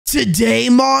Today,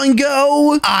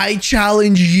 Mongo, I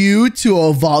challenge you to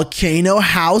a volcano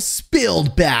house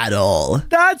build battle.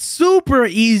 That's super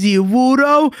easy,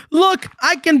 Wudo. Look,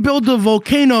 I can build a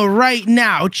volcano right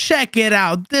now. Check it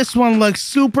out. This one looks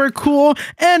super cool,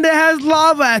 and it has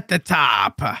lava at the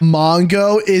top.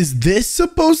 Mongo, is this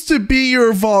supposed to be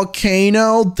your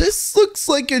volcano? This looks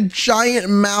like a giant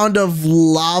mound of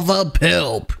lava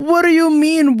poop. What do you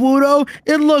mean, Wudo?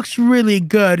 It looks really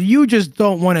good. You just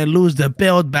don't want to lose the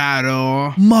build battle.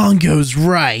 Mongo's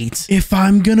right. If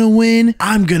I'm gonna win,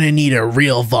 I'm gonna need a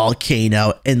real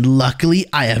volcano, and luckily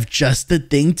I have just the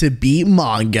thing to beat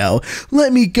Mongo.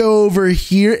 Let me go over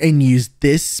here and use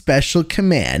this special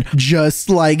command, just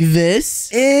like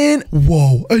this, and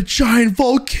whoa, a giant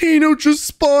volcano just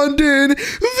spawned in.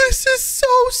 This is so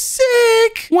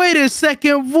sick. Wait a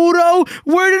second, Wudo.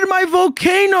 Where did my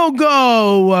volcano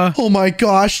go? Oh my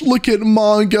gosh, look at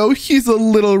Mongo. He's a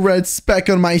little red speck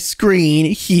on my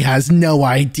screen. He has no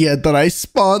idea that I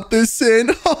spawned this in.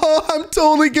 I'm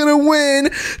totally gonna win.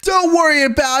 Don't worry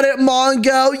about it,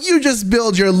 Mongo. You just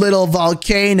build your little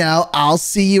volcano. I'll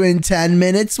see you in 10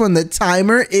 minutes when the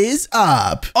timer is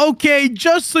up. Okay,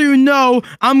 just so you know,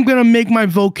 I'm gonna make my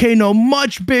volcano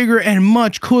much bigger and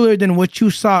much cooler than what you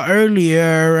saw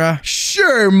earlier.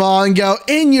 Sure, Mongo,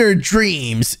 in your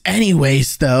dreams.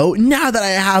 Anyways, though, now that I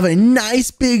have a nice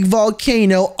big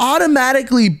volcano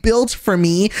automatically built for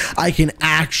me, I can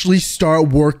actually start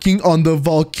working on the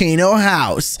volcano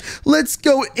house. Let's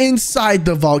go inside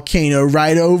the volcano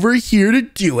right over here to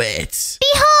do it.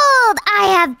 Behold, I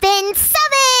have been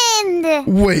summoned!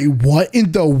 Wait, what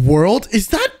in the world? Is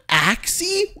that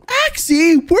Axie?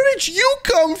 Axie, where did you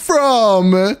come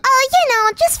from?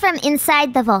 Oh, just from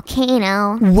inside the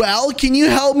volcano. Well, can you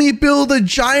help me build a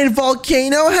giant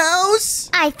volcano house?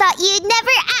 I thought you'd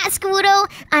never ask, Wudo.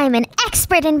 I'm an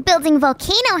expert in building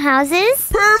volcano houses.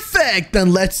 Perfect!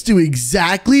 Then let's do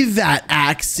exactly that,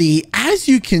 Axie. As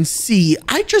you can see,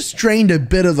 I just drained a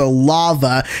bit of the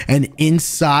lava, and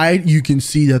inside you can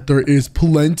see that there is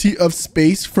plenty of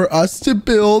space for us to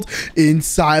build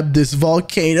inside this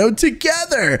volcano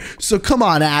together. So come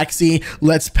on, Axie,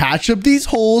 let's patch up these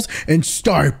holes and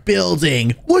start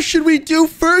building. What should we do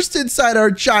first inside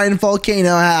our giant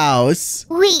volcano house?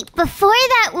 Wait, before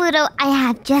that, Wudo, I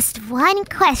have just one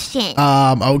question.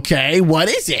 Okay, what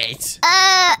is it?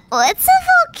 What's a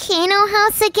volcano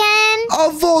house again? A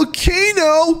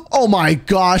volcano? Oh my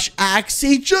gosh,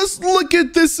 Axie, just look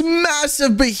at this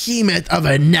massive behemoth of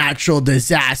a natural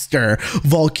disaster.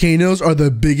 Volcanoes are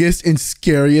the biggest and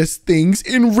scariest things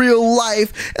in real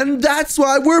life, and that's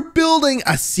why we're building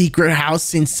a secret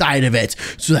house inside of it,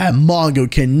 so that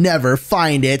Mongo can never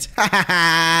find it.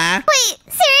 Wait,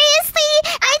 seriously?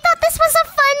 I thought this was a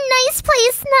fun, nice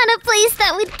place, not a place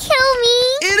that would kill me.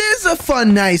 It is a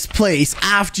fun, nice place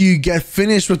after you get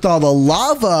finished with all the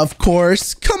lava, of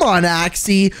course. Come on,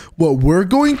 Axie. What we're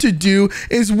going to do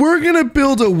is we're going to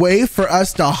build a way for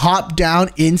us to hop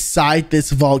down inside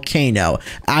this volcano.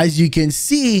 As you can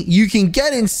see, you can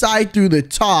get inside through the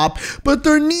top, but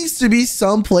there needs to be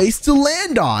some place to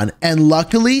land on. And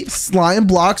luckily, slime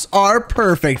blocks are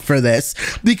perfect for this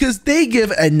because they give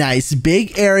a nice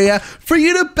big area for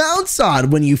you to bounce on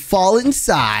when you fall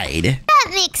inside.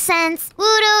 That makes sense.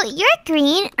 Wudo, you're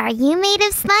green. Are you made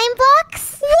of slime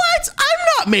blocks? What? I'm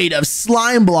not made of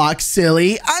slime blocks,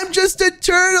 silly. I'm just a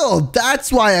turtle.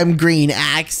 That's why I'm green,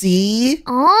 Axie.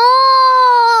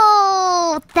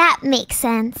 Oh, that makes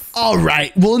sense. All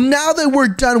right. Well, now that we're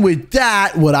done with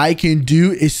that, what I can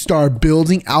do is start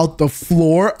building out the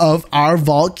floor of our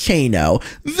volcano.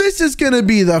 This is going to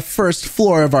be the first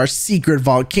floor of our secret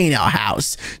volcano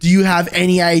house. Do you have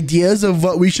any ideas of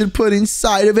what we should put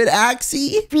inside of it,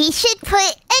 Axie? We should put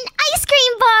an ice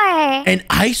cream bar. An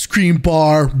ice cream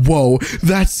bar? Whoa,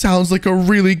 that sounds like a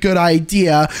really good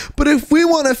idea. But if we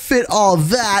want to fit all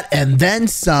that and then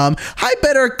some, I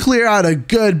better clear out a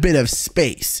good bit of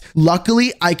space.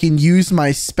 Luckily, I can use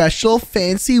my special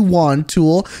fancy wand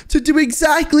tool to do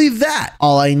exactly that.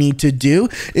 All I need to do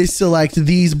is select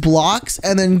these blocks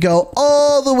and then go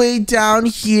all the way down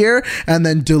here and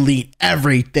then delete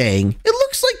everything. It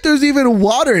looks like there's even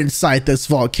water inside this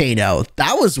volcano.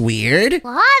 That was weird.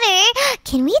 Water?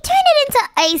 Can we turn it into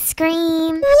ice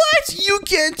cream? What? You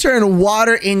You can't turn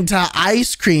water into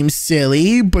ice cream,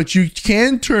 silly, but you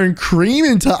can turn cream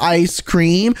into ice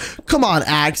cream. Come on,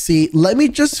 Axie. Let me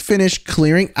just finish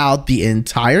clearing out the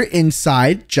entire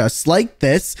inside, just like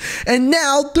this. And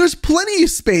now there's plenty of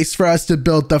space for us to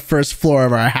build the first floor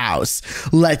of our house.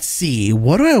 Let's see.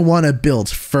 What do I want to build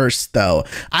first, though?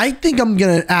 I think I'm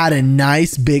going to add a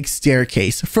nice big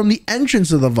staircase from the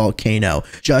entrance of the volcano,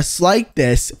 just like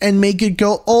this, and make it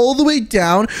go all the way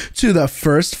down to the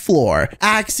first floor.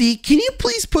 Axie, can you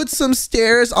please put some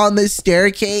stairs on this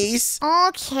staircase?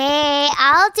 Okay,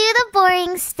 I'll do the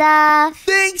boring stuff.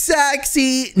 Thanks,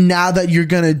 Axie. Now that you're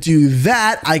gonna do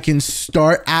that, I can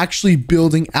start actually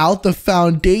building out the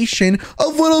foundation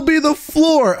of what'll be the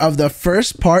floor of the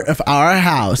first part of our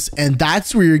house. And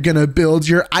that's where you're gonna build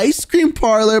your ice cream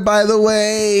parlor, by the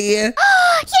way. Yay!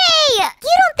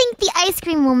 You don't think the ice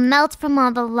cream will melt from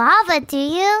all the lava, do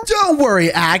you? Don't worry,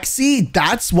 Axie.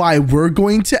 That's why we're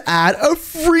going to add a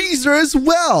freezer as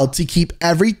well to keep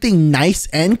everything nice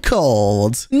and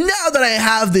cold. Now that I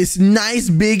have this nice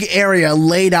big area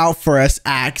laid out for us,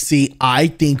 Axie, I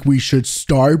think we should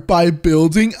start by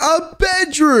building a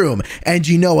bedroom. And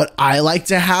you know what I like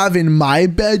to have in my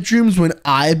bedrooms when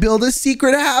I build a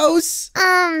secret house?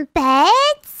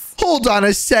 Beds? Hold on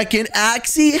a second,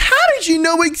 Axie. How did you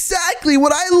know exactly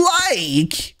what I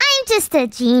like? I'm just a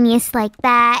genius like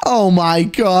that. Oh my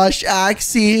gosh,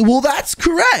 Axie. Well, that's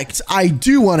correct. I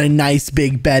do want a nice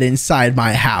big bed inside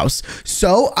my house.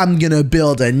 So I'm gonna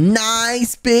build a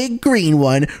nice big green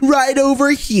one right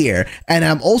over here. And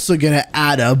I'm also gonna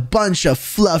add a bunch of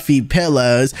fluffy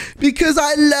pillows because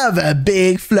I love a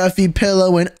big fluffy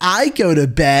pillow when I go to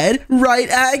bed. Right,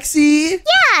 Axie?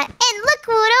 Yeah, and look,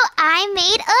 Wudo, I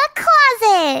made a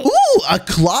closet. Ooh, a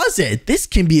closet. This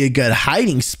can be a good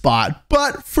hiding spot.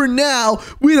 But for now,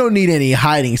 we don't need any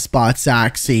hiding spots,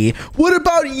 Axie. What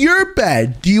about your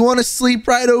bed? Do you want to sleep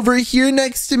right over here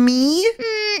next to me?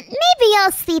 Maybe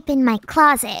I'll sleep in my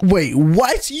closet. Wait,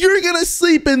 what? You're gonna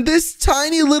sleep in this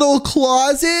tiny little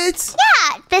closet?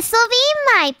 Yeah, this will be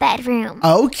my bedroom.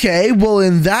 Okay, well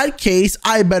in that case,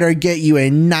 I better get you a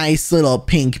nice little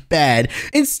pink bed.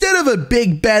 Instead of a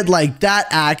big bed like that,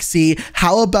 Axie,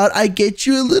 how about I get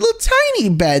you a little tiny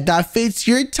bed that fits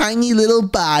your tiny little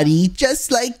body,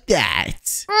 just like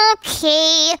that?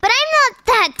 Okay, but I'm not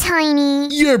that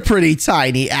tiny. You're pretty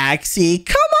tiny, Axie.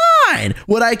 Come on!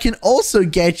 What I can also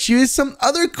get you is some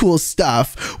other cool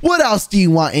stuff. What else do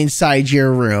you want inside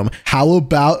your room? How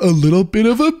about a little bit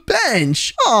of a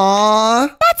bench?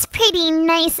 Aww. That's pretty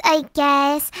nice, I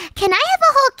guess. Can I have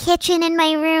a whole kitchen in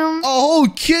my room? A whole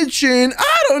kitchen?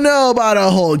 I don't know about a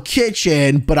whole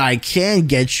kitchen, but I can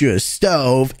get you a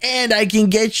stove, and I can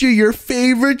get you your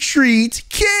favorite treat,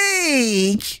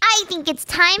 cake. I think it's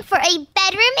time for a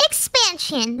bedroom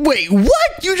expansion. Wait,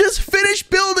 what? You just finished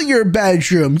building your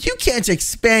bedroom. You can't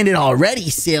expand it already,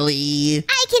 silly.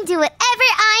 I can do whatever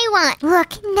I want.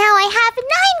 Look, now I have 9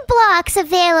 blocks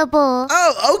available.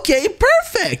 Oh, okay,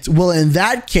 perfect. Well, in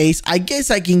that case, I guess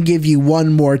I can give you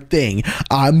one more thing.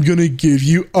 I'm gonna give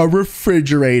you a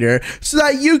refrigerator so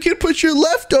that you can put your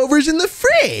leftovers in the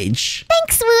fridge.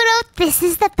 Thanks, Wudo. This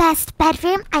is the best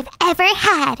bedroom I've ever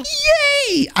had.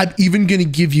 Yay! I'm even gonna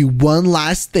give you one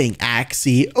last thing,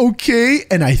 Axie, okay?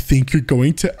 And I think you're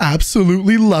going to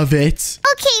absolutely love it.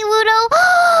 Okay, Wudo.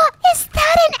 Is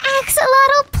that an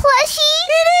axolotl plushie?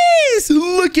 It is!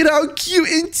 Look at how cute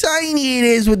and tiny it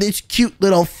is with its cute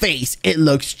little face. It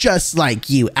looks just like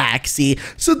you, Axie.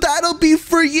 So that'll be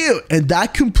for you. And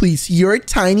that completes your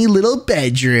tiny little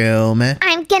bedroom.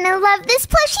 I'm gonna love this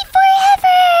plushie forever.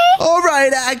 All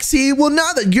right, Axie. Well,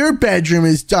 now that your bedroom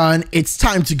is done, it's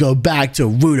time to go back to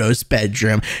Wudo's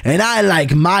bedroom. And I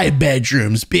like my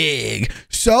bedrooms big.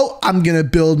 So I'm gonna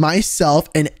build myself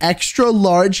an extra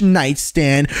large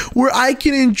nightstand where I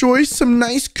can enjoy some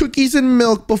nice cookies and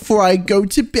milk before I go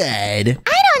to bed.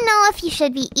 I don't know if you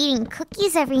should be eating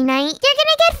cookies every night. You're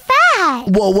gonna get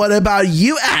fat. Well, what about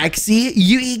you, Axie?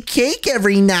 You eat cake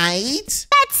every night?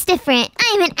 That's different.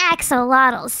 I'm an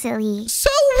axolotl, silly. So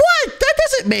what? That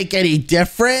doesn't make any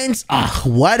difference. Ugh,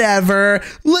 whatever.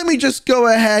 Let me just go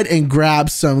ahead and grab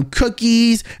some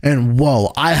cookies. And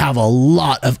whoa, I have a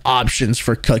lot of options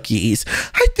for cookies.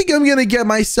 I think I'm gonna get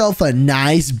myself a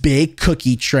nice big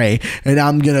cookie tray, and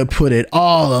I'm gonna put it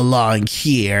all along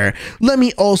here. Let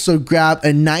me also grab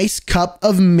a nice cup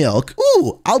of milk.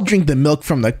 Ooh, I'll drink the milk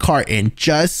from the carton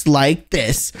just like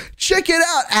this. Check it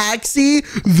out, Axie.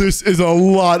 This is a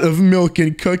lot of milk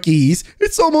and cookies.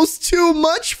 It's almost too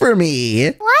much for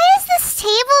me. Why is this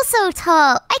table so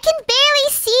tall? I can barely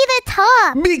see the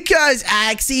top. Because,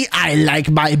 Axie, I like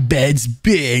my beds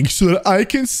big so that I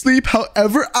can sleep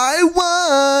however I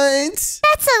want.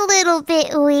 That's That's a little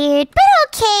bit weird, but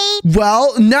okay.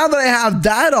 Well, now that I have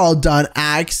that all done,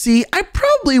 Axie, I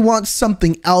probably want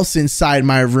something else inside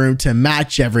my room to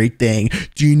match everything.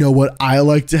 Do you know what I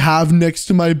like to have next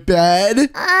to my bed?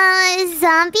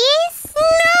 Zombies?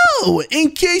 No!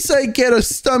 In case I get a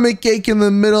stomach ache in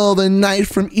the middle of the night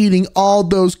from eating all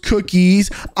those cookies,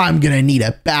 I'm gonna need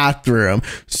a bathroom.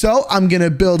 So I'm gonna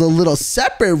build a little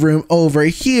separate room over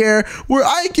here where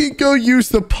I can go use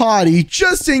the potty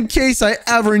just in case I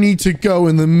ever need to go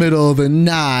in the middle of the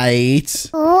night.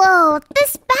 Whoa,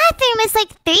 this bathroom is like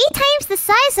 3 times the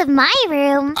size of my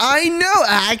room. I know,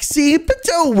 Axie, but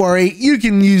don't worry, you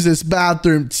can use this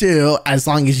bathroom too, as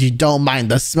long as you don't mind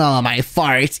the smell of my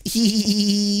farts.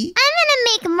 I'm gonna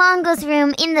make Mongo's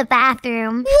room in the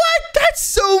bathroom. What? That's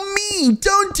so mean.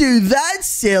 Don't do that,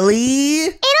 silly.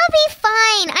 It'll be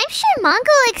fine. I'm sure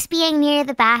Mongo likes being near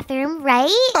the bathroom, right?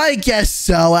 I guess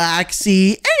so,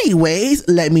 Axie. Anyways,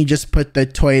 let me just put the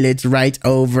toilets right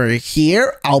over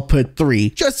here. I'll put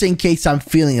 3, just in case I'm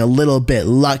feeling a little bit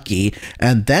lucky.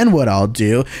 And then what I'll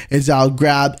do is I'll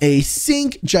grab a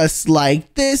sink just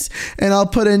like this, and I'll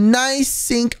put a nice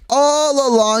sink all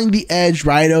along the edge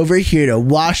right over here to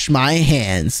wash my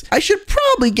hands. I should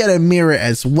probably get a mirror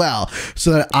as well,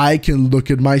 so that I can look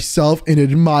at myself and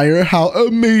admire how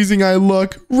amazing I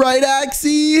look. Right,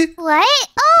 Axie? What?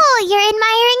 Oh, you're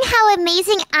admiring how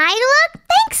amazing I look?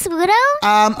 Thanks,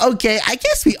 Wudo. Okay, I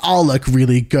guess we all look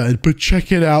really good, but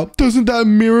check it out. Doesn't that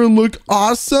mirror look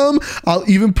awesome? I'll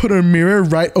even put a mirror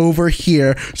right over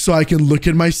here so I can look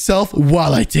at myself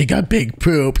while I take a big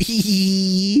poop.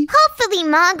 Hopefully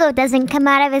Mongo doesn't come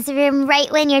out of his room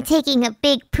right when you're taking a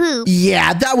big poop.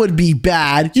 Yeah, that would be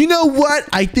bad. You know what?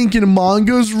 I think in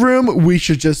Mongo's room, we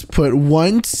should just put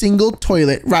 1 single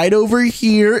toilet right over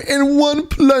here and 1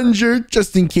 plunger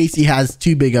just in case he has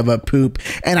too big of a poop.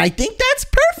 And I think that's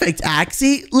perfect,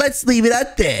 Axie. Let's leave it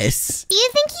at this. Do you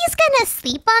think he's gonna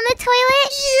sleep on the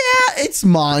toilet? Yeah, it's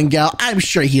Mongo. I'm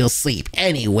sure he'll sleep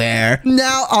anywhere.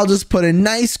 Now I'll just put a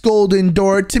nice golden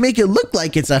door to make it look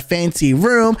like it's a fancy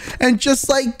room. And just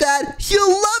like that, he'll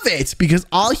love it because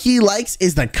all he likes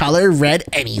is the color red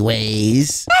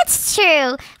anyways. That's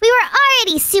true. We were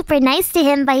already super nice to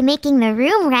him by making the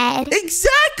room red.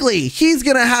 Exactly. He's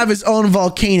gonna have his own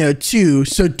volcano too,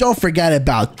 so don't forget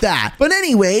about that. But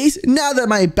anyways, now that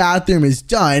my bathroom is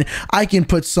done, I can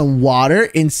put some water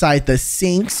inside the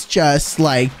sinks just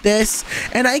like this.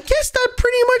 And I guess that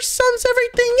pretty much sums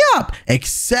everything up,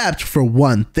 except for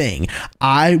one thing.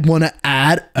 I want to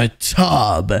add a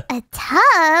tub. A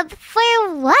tub?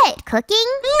 For what? Cooking?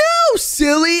 No,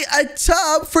 silly. A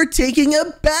tub for taking a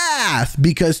bath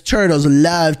because turtles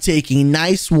love taking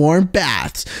nice warm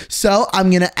baths. So I'm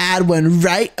going to add one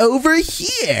right over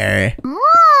here.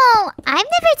 Oh, I've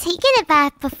never taken a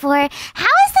bath before. How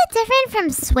is that different from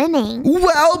swimming?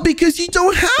 Well, because you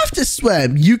don't have to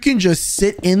swim. You can just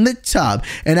sit in the tub.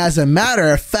 And as a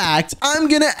matter of fact, I'm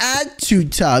going to add 2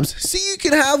 tubs so you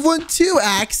can have one too,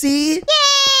 Axie. Yay!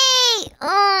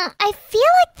 I feel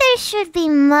like there should be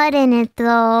mud in it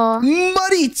though.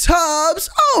 Muddy tubs?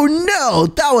 Oh no,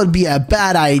 that would be a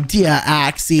bad idea,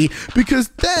 Axie, because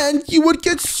then you would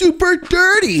get super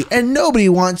dirty and nobody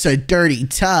wants a dirty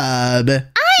tub. I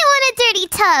want a dirty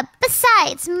tub.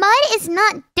 Besides, mud is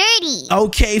not dirty.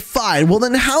 Okay, fine. Well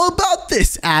then how about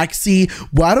this, Axie?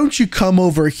 Why don't you come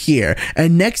over here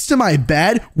and next to my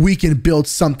bed, we can build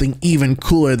something even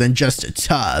cooler than just a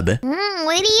tub.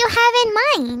 What do you have in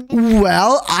mind?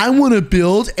 Well, I want to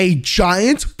build a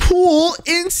giant pool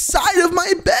inside of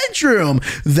my bedroom.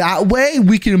 That way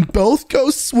we can both go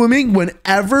swimming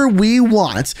whenever we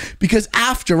want. Because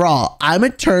after all, I'm a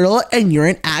turtle and you're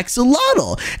an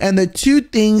axolotl. And the 2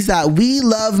 things that we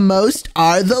love most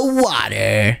are the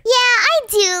water. Yeah, I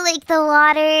do like the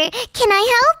water. Can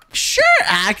I help? Sure,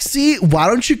 Axie. Why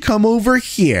don't you come over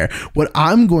here? What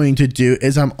I'm going to do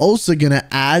is I'm also going to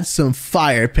add some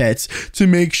fire pits to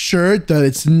make sure that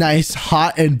it's nice,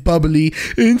 hot, and bubbly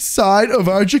inside of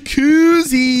our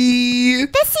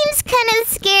jacuzzi. This seems kind of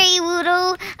scary,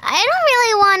 Wudo. I don't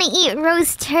really want to eat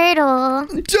roast turtle.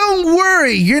 Don't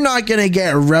worry, you're not going to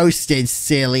get roasted,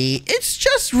 silly. It's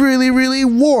just really, really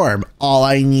warm. All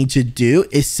I need to do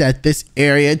is set this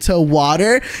area to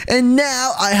water, and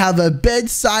now I have a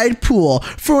bedside pool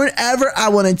for whenever I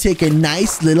want to take a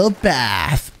nice little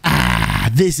bath. Ah,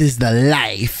 this is the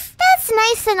life. That's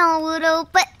That's nice and all, Wudo,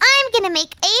 but I'm gonna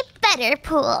make a better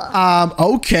pool.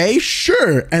 Okay,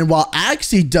 sure. And while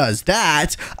Axie does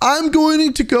that, I'm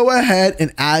going to go ahead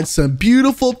and add some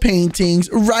beautiful paintings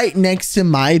right next to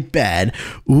my bed.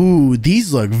 Ooh,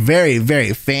 these look very,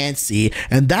 very fancy,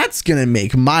 and that's gonna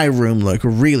make my room look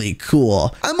really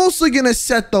cool. I'm also gonna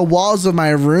set the walls of my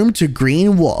room to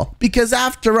green wool, because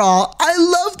after all, I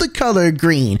love the color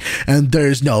green, and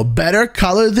there's no better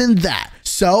color than that.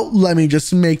 So let me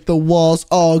just make the walls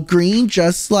all green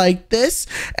just like this.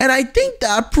 And I think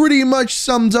that pretty much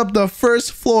sums up the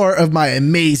first floor of my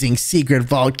amazing secret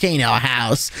volcano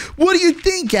house. What do you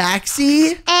think,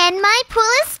 Axie? And my pool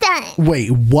is done.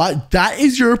 Wait, what? That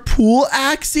is your pool,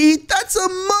 Axie? That's a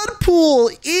mud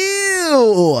pool.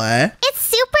 Ew. It's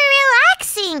super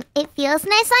relaxing. It feels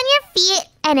nice on your feet,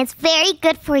 and it's very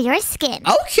good for your skin.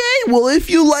 Okay, well, if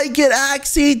you like it,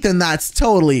 Axie, then that's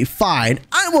totally fine.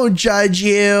 I won't judge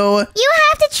you. You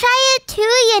have to try it too,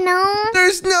 you know.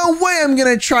 There's no way I'm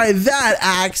gonna try that,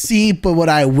 Axie, but what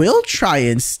I will try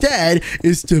instead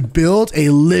is to build a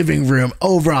living room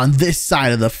over on this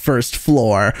side of the first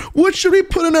floor. What should we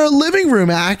put in our living room,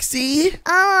 Axie?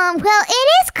 Well, it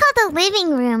is called a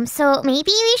living room, so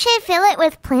maybe we should fill it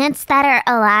with plants that are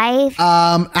alive.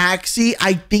 Axie,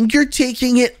 I think you're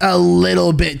taking it a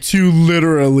little bit too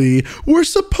literally. We're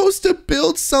supposed to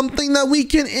build something that we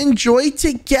can enjoy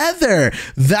together.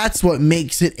 That's what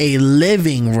makes it a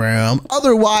living room.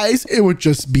 Otherwise, it would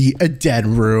just be a dead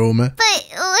room. But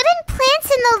wouldn't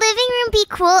plants in the living room be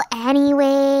cool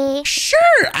anyway? Sure,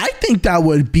 I think that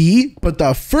would be. But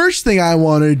the first thing I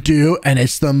want to do, and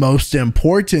it's the most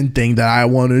important thing that I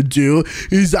want to do,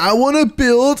 is I want to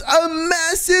build a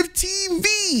massive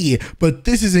TV. But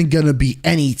this isn't going to be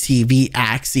any TV,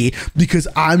 Axie, because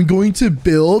I'm going to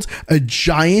build a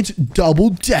giant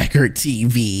double-decker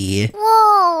TV.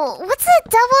 Whoa, what's a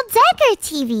double-decker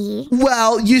TV?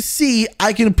 Well, you see,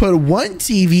 I can put one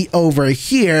TV over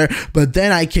here, but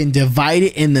then I can divide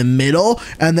it in the middle,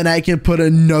 and then I can put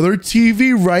another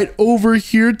TV right over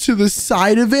here to the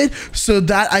side of it so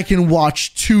that I can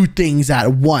watch two things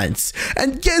at once.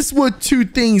 And guess what two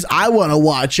things I want to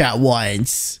watch at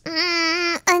once?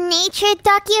 A nature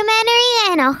documentary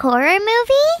and a horror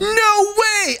movie? No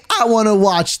way! I want to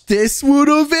watch this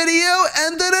Wudo video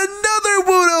and then another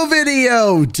Wudo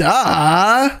video.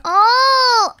 Duh!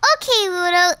 Oh, okay,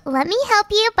 Wudo. Let me help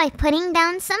you by putting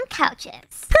down some couches.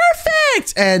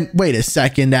 Perfect! And wait a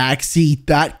second, Axie.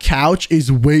 That couch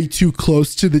is way too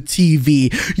close to the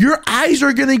TV. Your eyes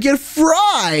are gonna get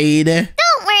fried.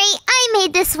 Don't worry, I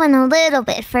made this one a little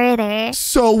bit further.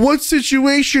 So what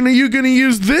situation are you gonna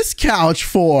use this couch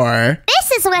for?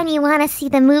 This is when you want to see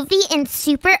the movie in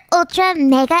super ultra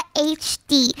mega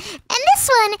HD. And this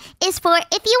one is for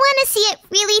if you want to see it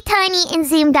really tiny and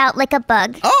zoomed out like a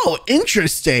bug. Oh,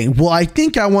 interesting. Well, I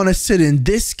think I want to sit in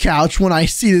this couch when I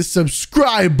see the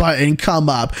subscribe button come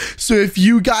up. So if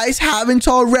you guys haven't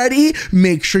already,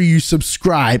 make sure you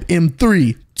subscribe in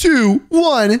 3, 2,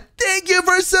 1. Thank you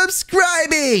for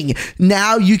subscribing.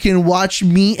 Now you can watch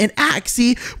me and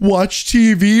Axie watch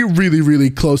TV really, really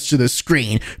close to the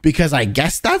screen, because I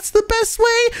guess that's the best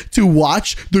way to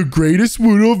watch the greatest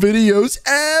Wudo videos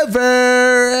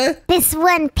ever. This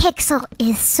one pixel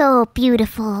is so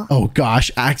beautiful. Oh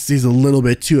gosh, Axie's a little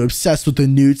bit too obsessed with the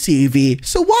new TV.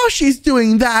 So while she's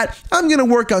doing that, I'm gonna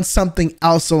work on something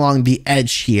else along the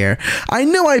edge here. I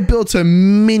know I built a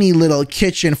mini little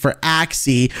kitchen for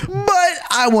Axie, but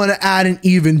I want to add an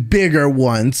even bigger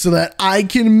one so that I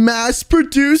can mass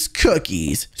produce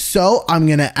cookies. So I'm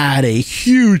going to add a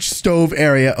huge stove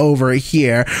area over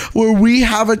here where we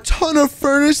have a ton of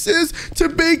furnaces to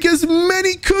bake as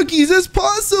many cookies as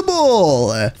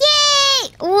possible. Yay!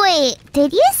 Wait,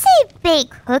 did you say bake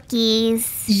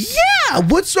cookies? Yeah,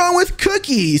 what's wrong with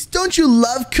cookies? Don't you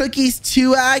love cookies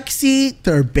too, Axie?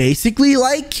 They're basically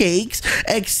like cakes,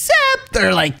 except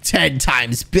they're like 10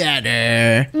 times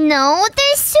better. No,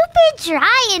 they're super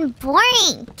dry and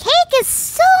boring. Cake is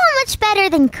so much better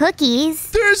than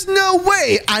cookies. There's no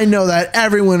way. I know that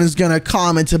everyone is gonna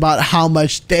comment about how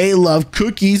much they love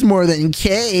cookies more than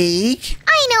cake.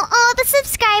 I know all the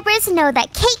subscribers know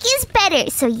that cake is better,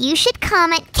 so you should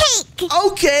comment cake.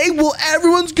 Okay, well,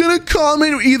 everyone's gonna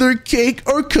comment either cake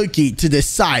or cookie to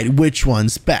decide which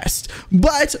one's best.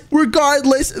 But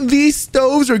regardless, these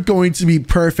stoves are going to be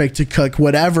perfect to cook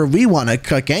whatever we want to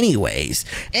cook anyways.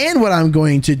 And what I'm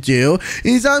going to do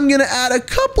is I'm gonna add a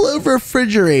couple of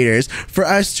refrigerators for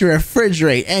us to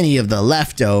refrigerate any of the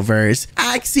leftovers.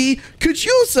 Axie, could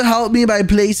you also help me by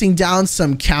placing down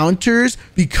some counters?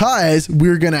 Because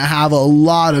we're gonna have have a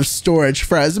lot of storage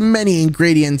for as many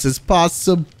ingredients as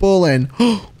possible. And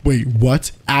wait,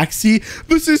 what? Axie?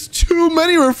 This is too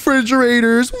many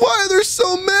refrigerators. Why are there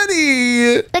so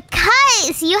many?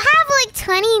 Because you have like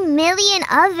 20 million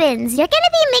ovens. You're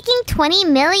gonna be making 20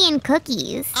 million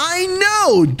cookies. I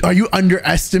know. Are you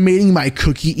underestimating my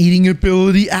cookie eating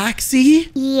ability,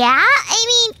 Axie? Yeah? I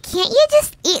mean, can't you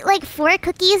just eat like 4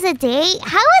 cookies a day?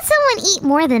 How would someone eat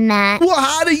more than that? Well,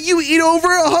 how do you eat over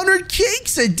 100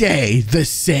 cakes a day? The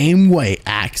same way,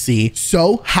 Axie.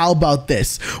 So, how about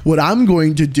this? What I'm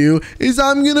going to do is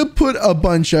I'm gonna put a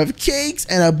bunch of cakes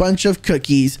and a bunch of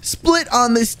cookies split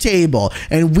on this table,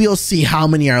 and we'll see how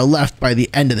many are left by the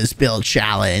end of this build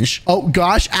challenge. Oh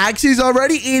gosh, Axie's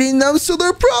already eating them, so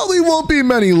there probably won't be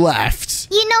many left.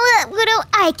 You know what, Wudo?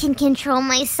 I can control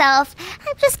myself.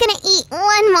 I'm just gonna eat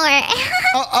one more.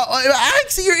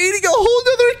 Axie, you're eating a whole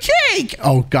nother cake.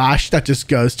 Oh gosh, that just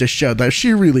goes to show that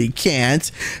she really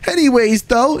can't. Anyways,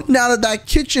 though, now that that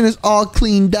kitchen is all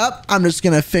cleaned up, I'm just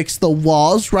gonna fix the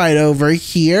walls right over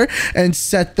here and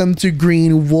set them to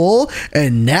green wool.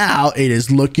 And now it is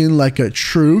looking like a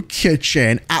true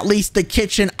kitchen. At least the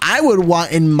kitchen I would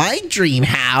want in my dream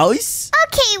house.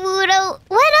 Okay, Wudo.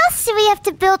 What else do we have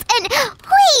to build? And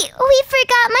wait, we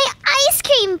forgot my ice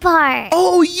cream bar.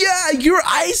 Oh yeah, your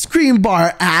ice cream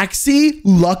bar, Axie.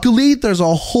 Luckily, there's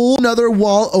a whole nother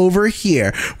wall over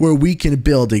here where we can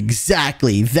build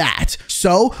exactly that.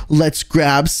 So let's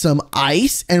grab some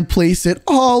ice and place it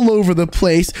all over the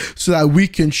place so that we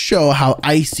can show how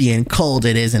icy and cold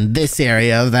it is in this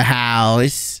area of the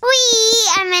house.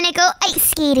 I'm gonna go ice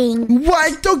skating.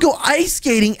 What? Don't go ice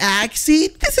skating,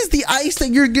 Axie. This is the ice that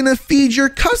you're gonna feed your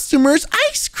customers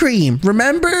ice cream,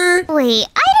 remember? Wait,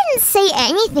 I didn't say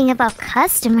anything about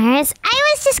customers. I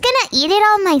was just gonna eat it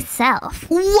all myself.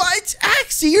 What?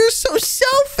 Axie, you're so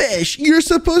selfish. You're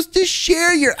supposed to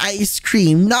share your ice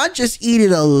cream, not just eat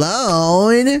it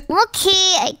alone.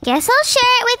 Okay, I guess I'll share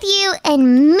it with you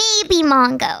and maybe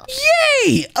Mongo.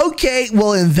 Yay! Okay,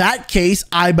 well in that case,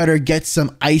 I better get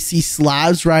some icy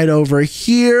slabs right over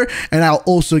here, and I'll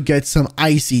also get some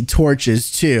icy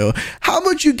torches too. How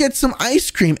about you get some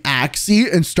ice cream,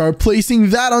 Axie, and start placing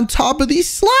that on top of these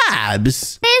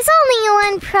slabs? There's only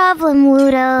one problem,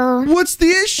 Wudo. What's the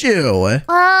issue?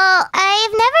 Well,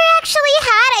 I've never actually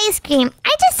had ice cream.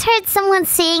 I just heard someone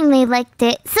saying they liked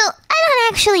it, so I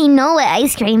don't actually know what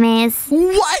ice cream is.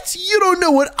 What? You don't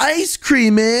know what ice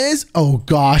cream is? Oh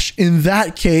gosh, in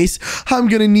that case, I'm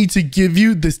gonna need to give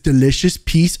you this delicious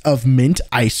piece of mint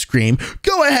ice cream.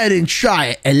 Go ahead and try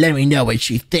it and let me know what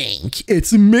you think.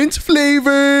 It's mint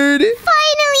flavored.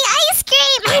 Finally, ice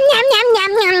cream! Nom, nom,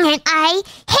 nom, nom, nom. I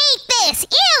hate this!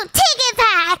 Ew, take it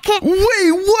back!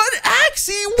 Wait, what,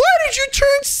 Axie? Why did you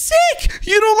turn sick?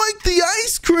 You don't like the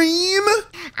ice cream?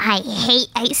 I hate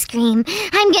ice cream.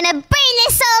 I'm gonna burn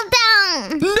this all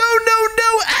down! No,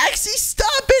 Axie,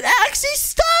 stop it! Axie,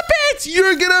 stop it!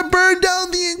 You're gonna burn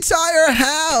down the entire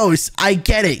house. I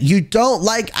get it. You don't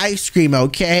like ice cream,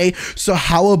 okay? So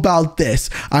how about this?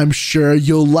 I'm sure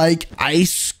you'll like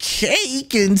ice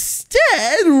cake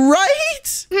instead,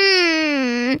 right?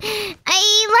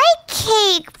 I like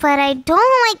cake, but I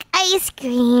don't like ice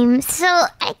cream, so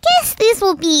I guess this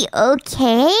will be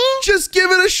okay. Just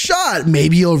give it a shot.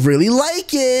 Maybe you'll really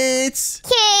like it.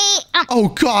 Okay. Oh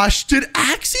gosh, did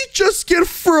Axie just get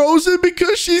frozen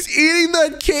because she's eating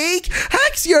that cake?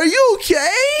 Axie, are you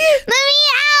okay? Let me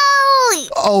out!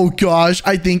 Oh gosh,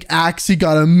 I think Axie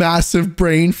got a massive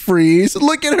brain freeze.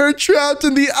 Look at her trapped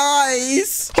in the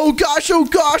ice. Oh gosh.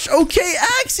 Okay,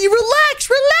 Axie,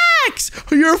 relax.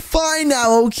 You're fine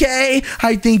now, okay?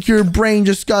 I think your brain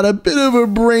just got a bit of a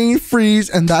brain freeze,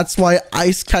 and that's why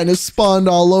ice kind of spawned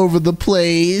all over the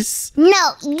place.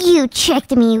 No, you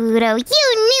tricked me, Wudo.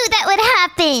 You knew that would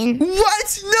happen.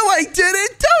 What? No, I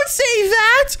didn't. Don't say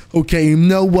that. Okay, you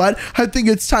know what? I think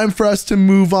it's time for us to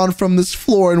move on from this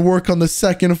floor and work on the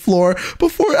second floor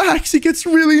before Axie gets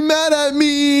really mad at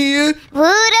me.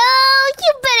 Wudo,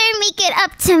 you better make it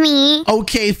up to me.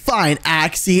 Okay, fine,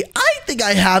 Axie. I think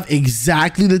I have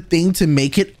exactly the thing to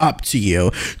make it up to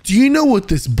you. Do you know what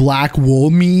this black wool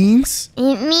means?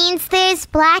 It means there's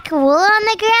black wool on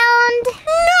the ground?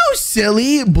 No,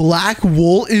 silly. Black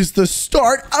wool is the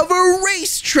start of a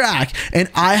racetrack, and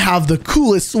I have the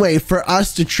coolest way for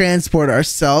us to transport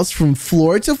ourselves from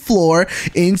floor to floor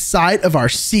inside of our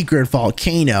secret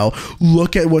volcano.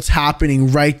 Look at what's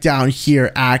happening right down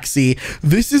here, Axie.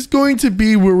 This is going to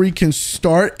be where we can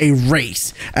start a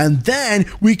race, and then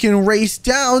we can race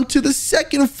down to the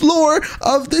second floor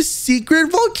of the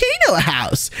secret volcano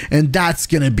house, and that's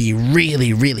gonna be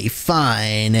really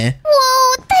fun.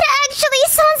 Whoa, that actually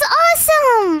This sounds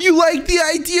awesome. You like the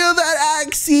idea of that,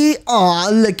 Axie? Aw,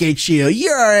 look at you.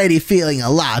 You're already feeling a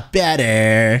lot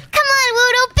better. Come on,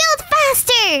 Wudo, build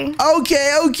faster.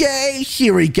 Okay.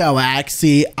 Here we go,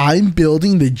 Axie. I'm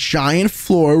building the giant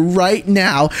floor right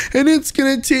now, and it's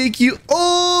gonna take you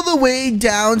all the way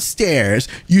downstairs.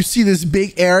 You see this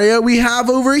big area we have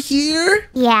over here?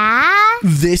 Yeah?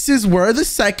 This is where the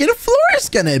second floor is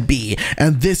gonna be,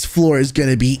 and this floor is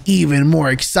gonna be even more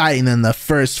exciting than the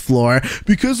first floor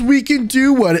because we can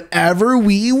do whatever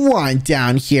we want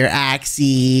down here,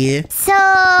 Axie.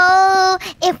 So,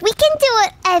 if we can do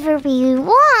whatever we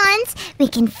want, we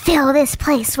can fill this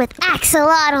place with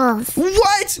axolotls.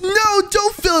 What? No,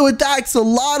 don't fill it with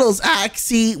axolotls,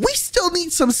 Axie. We still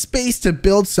need some space to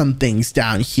build some things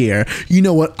down here. You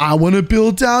know what I want to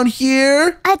build down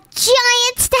here? A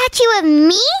giant statue of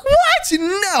me? What?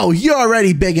 No, you're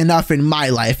already big enough in my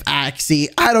life, Axie.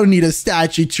 I don't need a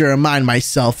statue to remind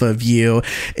myself of you.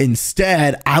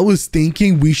 Instead, I was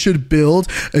thinking we should build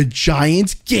a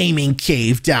giant gaming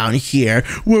cave down here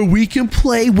where we can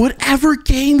play whatever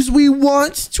games we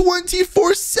want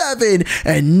 24/7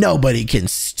 and nobody can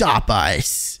stop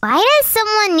us. Why does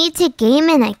someone need to game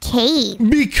in a cave?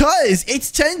 Because it's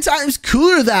 10 times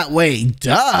cooler that way,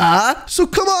 duh. So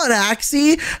come on,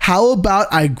 Axie. How about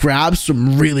I grab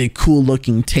some really cool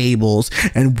looking tables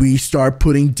and we start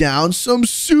putting down some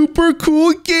super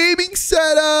cool gaming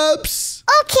setups?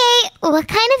 Okay, what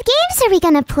kind of games are we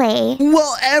gonna play?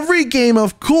 Well, every game,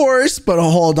 of course, but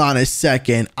hold on a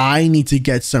second. I need to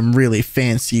get some really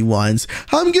fancy ones.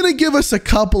 I'm gonna give us a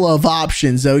couple of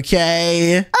options,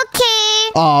 okay? Okay.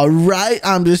 All right,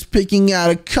 I'm just picking out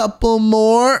a couple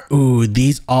more. Ooh,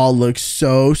 these all look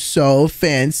so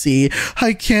fancy.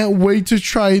 I can't wait to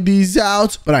try these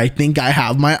out, but I think I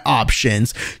have my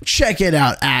options. Check it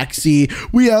out, Axie.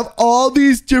 We have all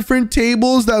these different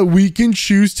tables that we can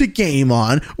choose to game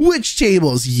on. Which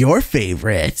table's your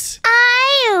favorite?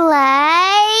 I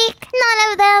like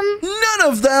none of them. None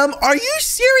of them? Are you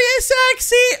serious,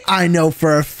 Axie? I know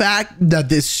for a fact that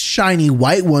this shiny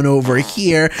white one over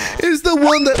here is the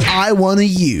one that I want to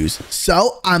use.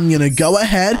 So I'm going to go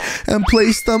ahead and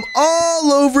place them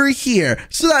all over here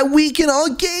so that we can all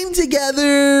game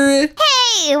together.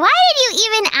 Hey, why did you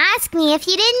even ask me if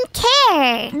you didn't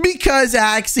care? Because,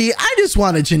 Axie, I just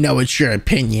wanted to know what your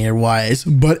opinion was.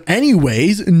 But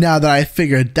anyways, now that I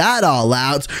figured that all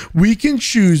out, we can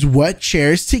choose what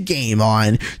chairs to game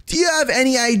on. Do you have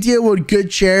any idea what good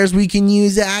chairs we can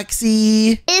use,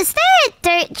 Axie? Is there a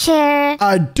dirt chair?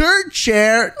 A dirt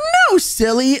chair? No,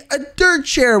 silly. A dirt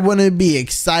chair wouldn't be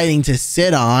exciting to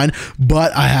sit on,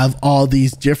 but I have all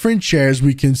these different chairs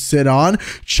we can sit on.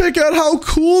 Check out how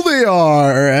cool they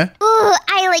are. Ooh,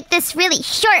 I like this really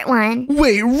short one.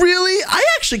 Wait, really? I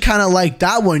actually kind of like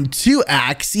that one too,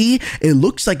 Axie. It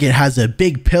looks like it has a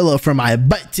big pillow for my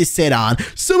butt to sit on,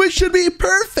 so it should be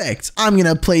perfect. I'm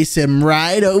gonna place him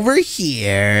right over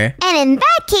here. And in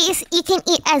that case, you can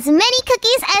eat as many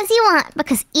cookies as you want,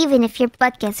 because even if your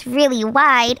butt gets really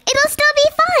wide, it'll still be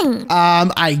fine.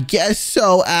 I guess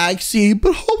so, Axie,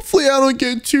 but hopefully I don't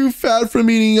get too fat from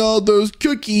eating all those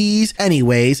cookies.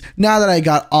 Anyways, now that I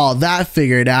got all that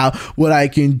figured out, what I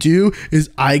can do is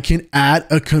I can add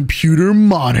a computer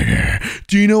monitor.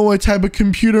 Do you know what type of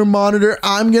computer monitor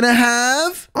I'm gonna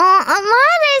have? A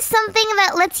monitor is something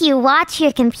that lets you watch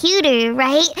your computer,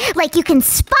 right? Like you can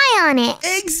spy on it.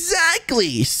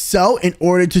 Exactly. So in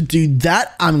order to do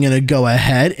that, I'm gonna go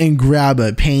ahead and grab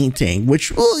a painting,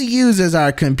 which we'll use as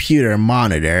our computer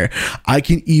monitor. I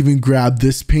can even grab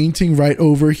this painting right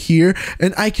over here,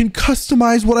 and I can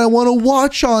customize what I want to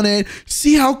watch on it.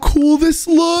 See how cool this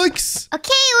looks? Okay,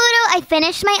 Wudo, I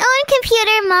finished my own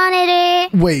computer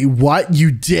monitor. Wait, what?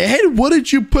 You did? What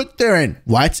did you put there in?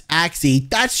 What, Axie?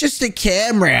 That's just a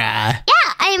camera.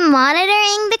 Yeah, I'm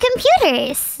monitoring the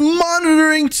computers.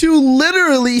 Monitoring too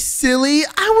literally, silly.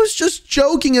 I was just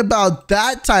joking about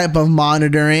that type of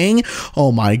monitoring.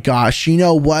 Oh my gosh, you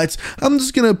know what? I'm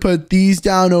just gonna put these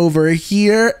down over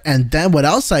here, and then what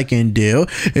else I can do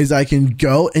is I can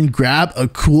go and grab a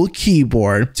cool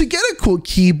keyboard. To get a cool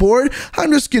keyboard,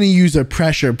 I'm just gonna use a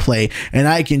pressure plate, and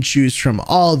I can choose from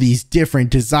all these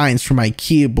different designs for my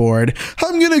keyboard.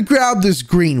 I'm gonna grab this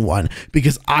green one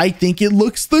because I think it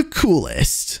looks the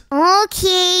coolest.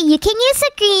 Okay, you can use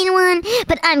a green one,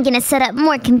 but I'm gonna set up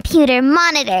more computer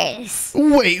monitors.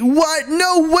 Wait, what?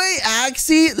 No way,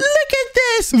 Axie. Look at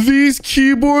this. These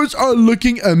keyboards are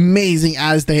looking amazing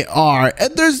as they are,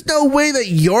 and there's no way that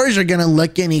yours are gonna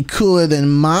look any cooler than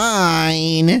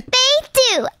mine. They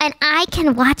do. too, and I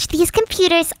can watch these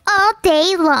computers all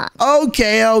day long.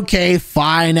 Okay,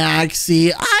 fine,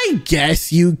 Axie. I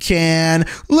guess you can.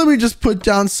 Let me just put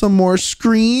down some more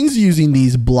screens using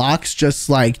these blocks just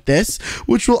like this,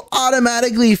 which will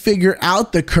automatically figure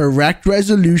out the correct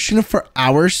resolution for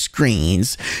our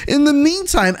screens. In the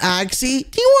meantime, Axie,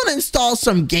 do you want to install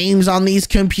some games on these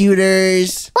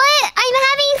computers? What? I'm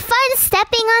having fun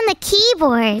stepping on the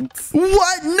keyboards.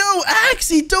 What? No,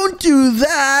 Axie, don't do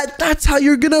that. That's how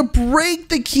you're gonna break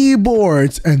the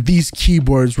keyboards. And these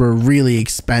keyboards were really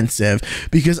expensive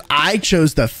because I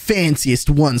chose the fanciest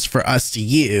ones for us to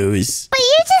use. But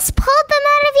you just pulled them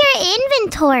out of your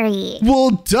inventory.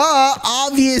 Well, duh,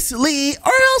 obviously,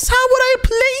 or else how would I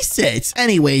place it?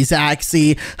 Anyways,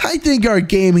 Axie, I think our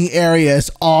gaming area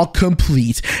is all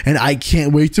complete, and I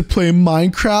can't wait to play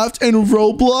Minecraft and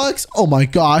Roblox. Oh my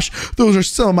gosh, those are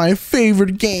some of my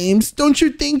favorite games. Don't you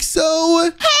think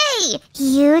so? Hey,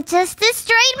 you just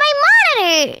destroyed my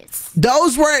monitors.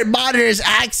 Those weren't monitors,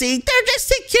 Axie. They're just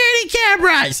security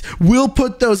cameras. We'll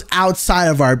put those outside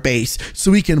of our base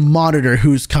so we can monitor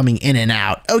who's coming in and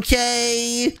out,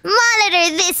 okay?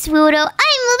 Monitor this, Wudo.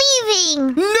 I'm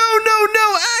leaving.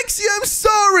 No, Axie, I'm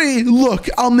sorry. Look,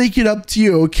 I'll make it up to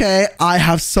you, okay? I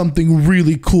have something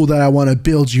really cool that I want to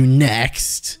build you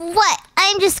next. What?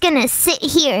 I'm just gonna sit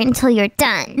here until you're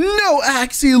done. No,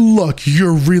 Axie, look,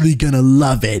 you're really gonna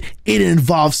love it. It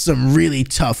involves some really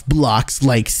tough blocks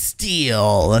like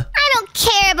steel. I don't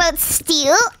care about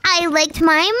steel. I liked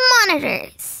my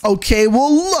monitors. Okay,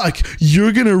 well, look,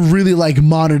 you're gonna really like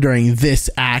monitoring this,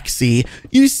 Axie.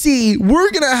 You see, we're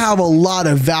gonna have a lot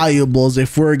of valuables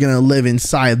if we're gonna live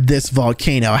inside this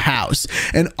volcano house.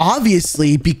 And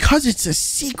obviously, because it's a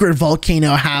secret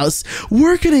volcano house,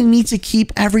 we're gonna need to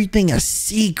keep everything a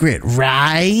secret,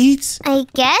 right? I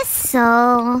guess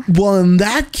so. Well, in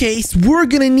that case, we're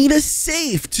gonna need a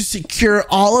safe to secure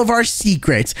all of our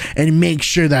secrets and make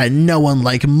sure that no one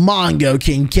like Mongo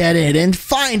can get in and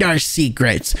find our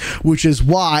secrets. Which is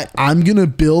why I'm gonna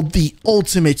build the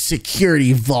ultimate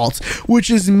security vault, which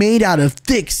is made out of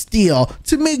thick steel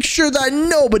to make sure that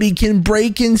nobody can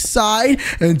break inside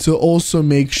and to also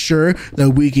make sure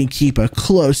that we can keep a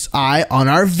close eye on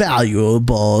our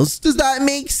valuables. Does that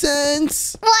make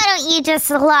sense? Why don't you just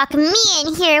lock me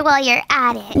in here while you're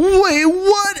at it? Wait,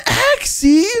 what,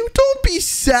 Axie? Don't be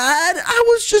sad. I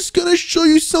was just gonna show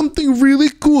you something really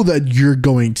cool that you're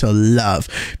going to love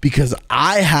because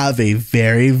I have a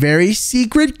very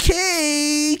secret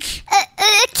cake.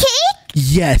 A cake?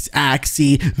 Yes,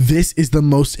 Axie, this is the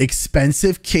most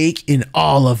expensive cake in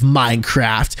all of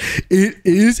Minecraft. It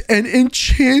is an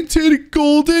enchanted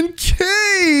golden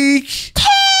cake.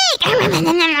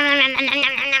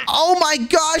 Oh my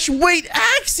gosh, wait,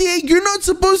 Axie, you're not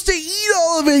supposed to eat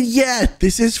all of it yet.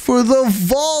 This is for the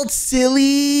vault,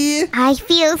 silly. I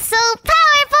feel so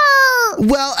powerful.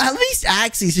 Well, at least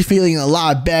Axie's feeling a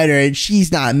lot better and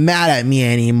she's not mad at me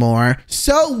anymore.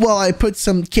 So while I put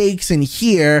some cakes in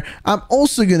here, I'm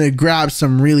also gonna grab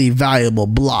some really valuable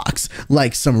blocks,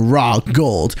 like some raw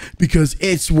gold, because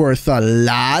it's worth a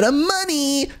lot of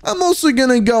money. I'm also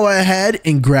gonna go ahead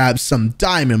and grab some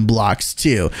diamond blocks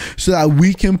too, so that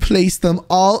we can place them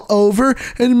all over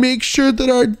and make sure that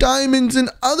our diamonds and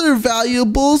other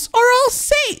valuables are all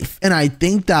safe. And I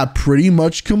think that pretty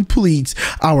much completes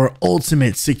our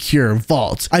ultimate secure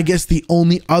vault. I guess the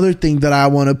only other thing that I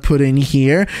want to put in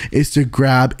here is to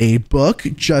grab a book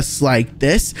just like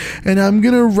this, and I'm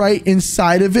gonna write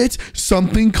inside of it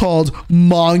something called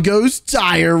Mongo's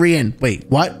Diary. And wait,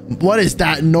 what is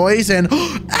that noise? And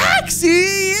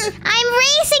Axie! I'm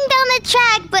racing down the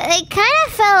track, but it kind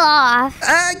of fell off.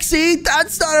 Axie,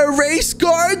 that's not a race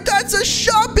card, that's a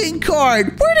shopping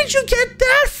card. Where did you get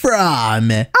that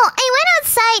from? Oh, I went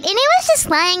outside and it was just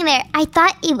lying there. I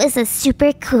thought it was a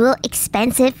super cool,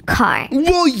 expensive car.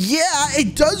 Well, yeah,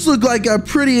 it does look like a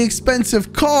pretty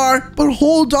expensive car, but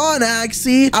hold on,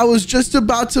 Axie. I was just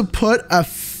about to put a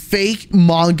fake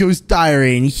Mongo's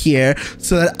Diary in here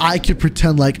so that I could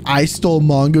pretend like I stole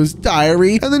Mongo's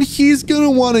Diary, and then he's gonna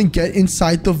want to get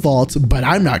inside the vault, but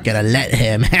I'm not gonna let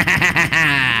him.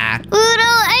 Wudo,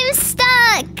 I'm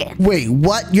stuck. Wait,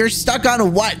 what? You're stuck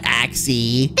on what,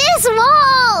 Axie? This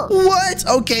wall. What?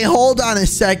 Okay, hold on a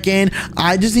second.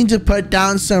 I just need to put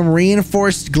down some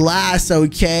reinforced glass,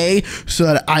 okay? So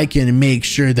that I can make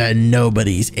sure that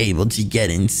nobody's able to get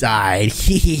inside.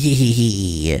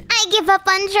 I give up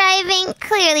on driving.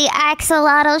 Clearly,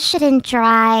 Axolotl shouldn't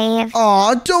drive.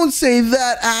 Aw, don't say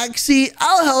that, Axie.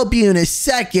 I'll help you in a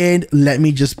second. Let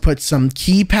me just put some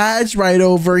keypads right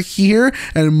over here,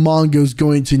 and Mongo's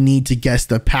going to need to guess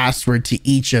the password to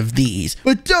each of these.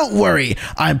 But don't worry,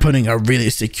 I'm putting a really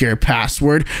secure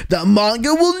password that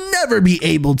Manga will never be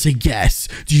able to guess.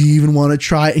 Do you even want to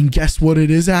try and guess what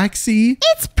it is, Axie?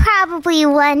 It's probably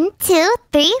 1, 2,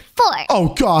 3, 4.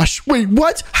 Oh gosh, wait,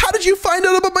 what? How did you find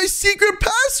out about my secret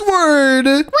password?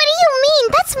 What do you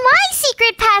mean? That's my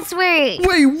secret password.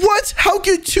 Wait, what? How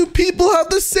can two people have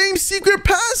the same secret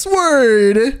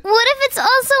password? What if it's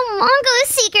also Mongo's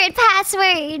secret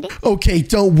password? Okay,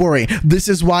 don't worry. This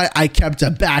is why I kept a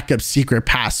backup secret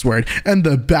password. And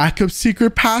the backup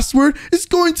secret password is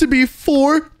going to be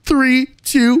 4, 3,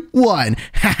 2, 1.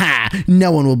 Haha,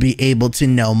 no one will be able to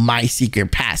know my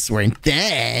secret password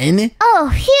then.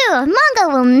 Oh, phew,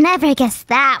 Mongo will never guess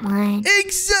that one.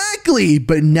 Exactly,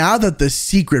 but now that the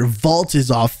secret vault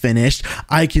is all finished,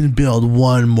 I can build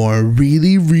one more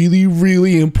really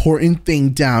important thing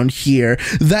down here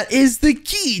that is the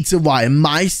key to why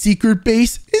my secret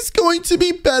base is going to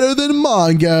be better than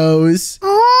Mongo's.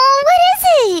 Oh,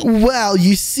 what is it? Well,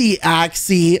 you see,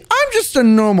 Axie, I'm just a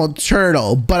normal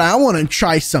turtle, but I want to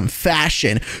try some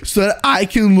fashion so that I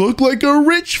can look like a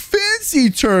rich, fancy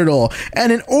turtle.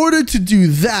 And in order to do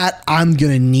that, I'm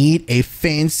gonna need a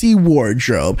fancy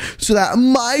wardrobe so that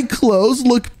my clothes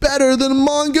look better than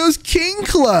Mongo's king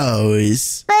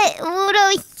clothes. But,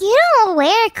 Wudo, you don't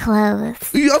wear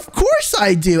clothes. Of course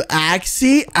I do,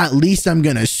 Axie. At least I'm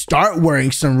gonna start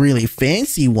wearing some really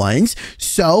fancy ones.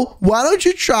 So why don't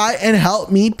you try and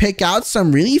help me pick out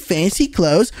some really fancy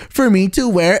clothes for me to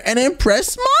wear and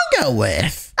impress Mongo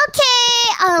with?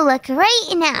 Okay, I'll look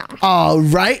right now. All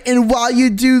right, and while you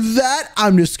do that,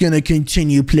 I'm just gonna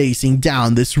continue placing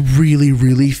down this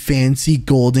really fancy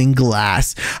golden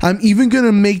glass. I'm even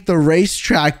gonna make the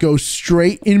racetrack go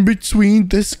straight in between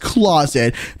this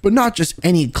closet, but not just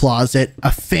any closet,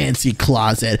 a fancy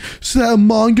closet, so that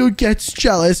Mongo gets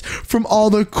jealous from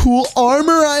all the cool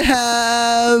armor I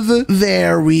have.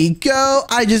 There we go.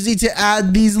 I just need to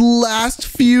add these last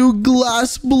few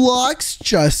glass blocks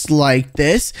just like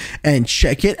this. And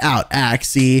check it out,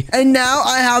 Axie. And now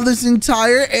I have this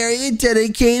entire area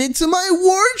dedicated to my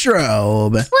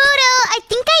wardrobe. Wudo, I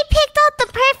think I picked out the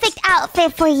perfect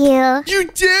outfit for you. You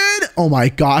did? Oh my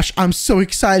gosh, I'm so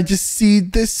excited to see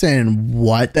this. And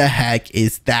what the heck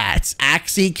is that?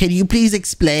 Axie, can you please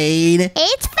explain?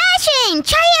 It's fashion.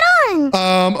 Try it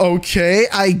on. Okay,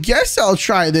 I guess I'll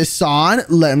try this on.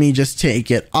 Let me just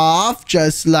take it off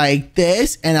just like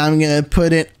this. And I'm gonna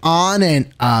put it on and,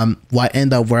 what in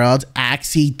the world?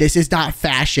 Axie, this is not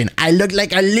fashion. I look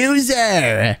like a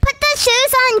loser. Put the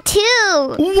shoes on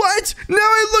too. What? Now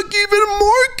I look even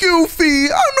more goofy.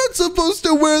 I'm not supposed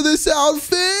to wear this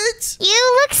outfit.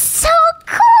 You look so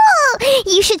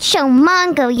cool. You should show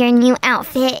Mongo your new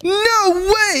outfit. No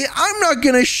way. I'm not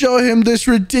gonna show him this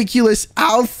ridiculous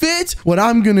outfit. What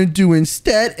I'm gonna do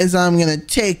instead is I'm gonna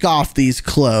take off these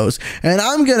clothes and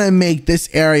I'm gonna make this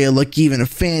area look even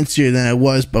fancier than it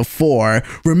was before.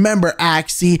 Remember,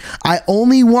 Axie, I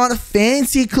only want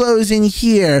fancy clothes in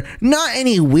here, not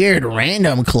any weird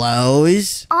random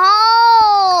clothes.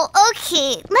 Oh,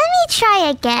 okay. Let me try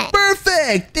again.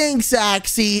 Perfect. Thanks,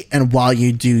 Axie. And while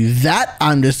you do that,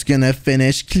 I'm just gonna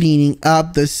finish cleaning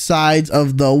up the sides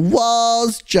of the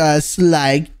walls just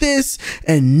like this.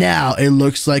 And now it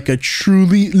looks like a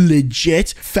truly legit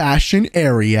fashion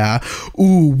area.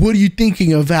 Ooh, what are you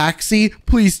thinking of, Axie?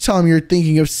 Please tell me you're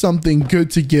thinking of something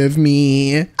good to give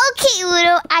me. Okay,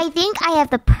 Wudo, I think I have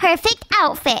the perfect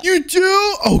outfit. You do?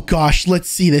 Oh gosh, let's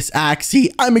see this,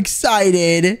 Axie. I'm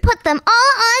excited. Put them all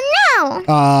on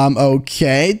now.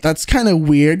 Okay. That's kind of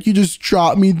weird. You just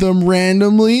dropped me them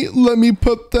randomly. Let me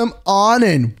put them on.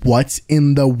 And what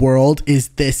in the world is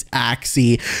this,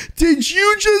 Axie? Did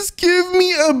you just give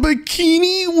me a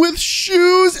bikini with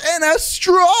shoes and a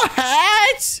straw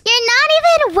hat? You're not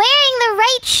even wearing the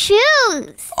right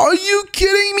shoes. Are you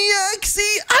kidding me,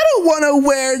 Axie? I don't want to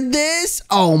wear this.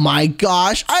 Oh my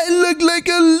gosh. I look like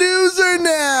a loser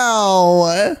now.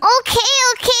 Okay.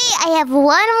 I have one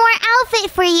more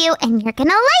outfit for you, and you're gonna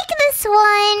like this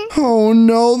one. Oh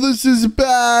no, this is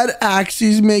bad.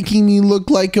 Axie's making me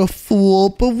look like a fool.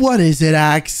 But what is it,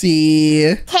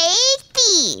 Axie? Take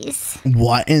these.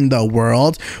 What in the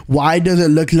world? Why does it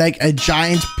look like a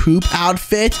giant poop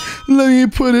outfit? Let me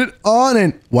put it on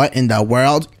and what in the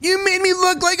world? You made me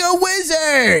look like a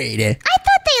wizard. I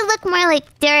thought they look more like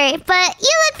dirt, but you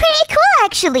look pretty cool,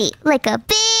 actually. Like a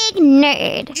big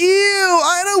nerd. Ew,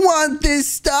 I don't want this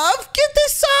stuff. Get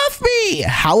this off me.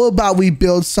 How about we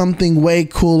build something way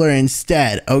cooler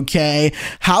instead, okay?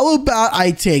 How about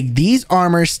I take these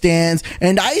armor stands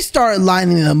and I start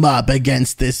lining them up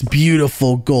against this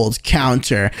beautiful gold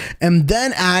counter. And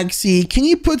then, Axie, can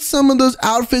you put some of those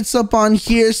outfits up on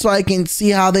here so I can see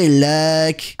how they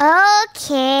look?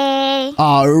 Okay.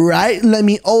 All right, let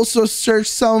me also search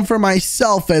some for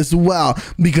myself as well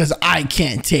because I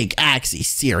can't take Axie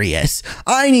serious.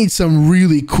 I need some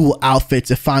really cool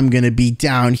outfits if I'm gonna be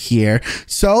down here.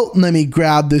 So let me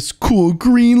grab this cool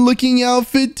green looking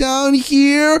outfit down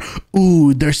here.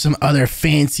 Ooh, there's some other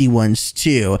fancy ones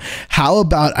too. How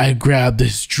about I grab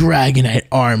this Dragonite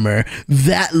armor?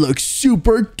 That looks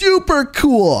super duper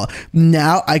cool.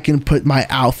 Now I can put my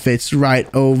outfits right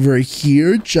over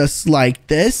here just like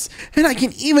this, and I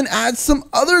can even add some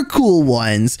other cool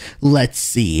ones. Let's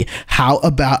see. How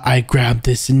about I grab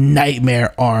this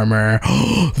nightmare armor?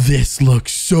 This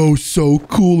looks so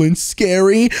cool and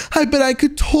scary. I bet I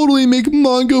could totally make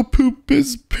Mongo poop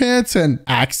his pants. And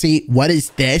Axie, what is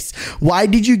this? Why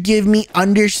did you give me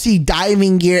undersea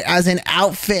diving gear as an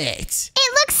outfit?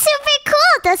 It looks super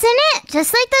cool, doesn't it?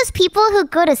 Just like those people who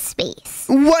go to space.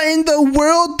 What in the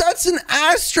world? That's an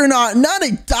astronaut, not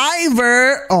a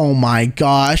diver. Oh my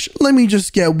gosh. Let me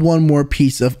just get one more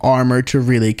piece of armor to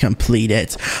really complete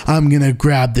it. I'm gonna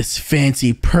grab this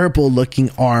fancy purple looking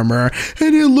armor,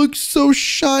 and it looks so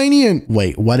shiny. And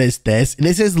wait, what is this?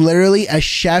 This is literally a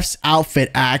chef's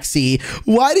outfit, Axie.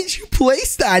 Why did you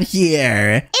place that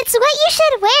here? It's what you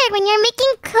should wear when you're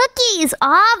making cookies,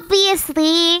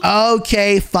 obviously.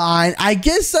 Okay, fine. I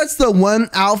guess that's the one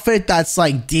outfit that's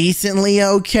like decently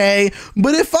okay.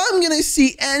 But if I'm gonna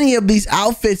see any of these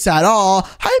outfits at all,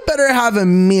 I better have a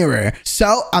mirror.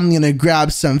 So I'm gonna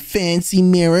grab some fancy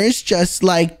mirrors just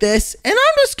like this, and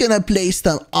I'm just gonna place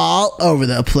them all over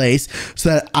the place so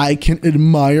that I can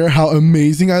admire how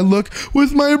amazing I look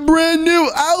with my brand new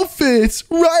outfits.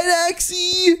 Right,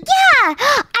 Axie? Yeah,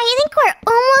 I think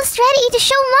we're almost ready to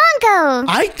show Mongo.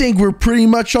 I think we're pretty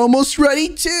much almost ready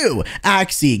too.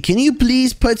 Axie, can you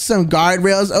please put some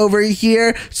guardrails over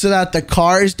here so that the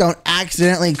cars don't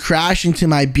accidentally crash into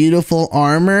my beautiful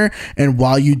armor? And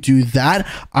while you do that,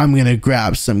 I'm gonna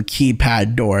grab some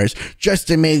keypad doors just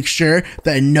to make sure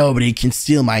that nobody can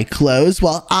steal my clothes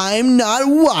while I'm not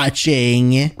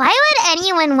watching. Why would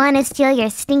anyone want to steal your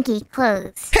stinky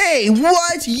clothes? Hey,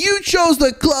 what? You chose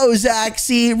the clothes,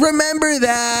 Axie. Remember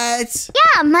that.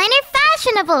 Yeah, mine are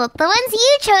fashionable. The ones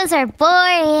you chose are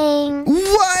boring.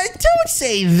 What? Don't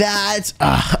say that.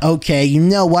 Okay, you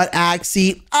know what,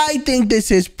 Axie? I think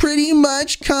this is pretty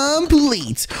much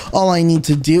complete. All I need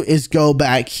to do is go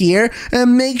back here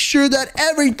and make sure that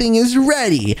everything is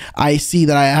ready. I see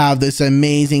that I have this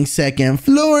amazing second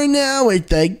floor now with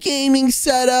the gaming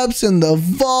setups and the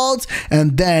vault,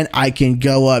 and then I can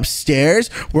go upstairs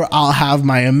where I'll have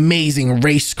my amazing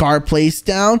race car placed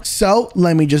down. So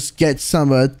let me just get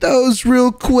some of those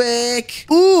real quick.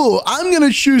 Ooh, I'm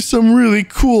gonna choose some really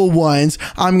cool ones.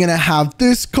 I'm gonna have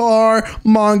this car,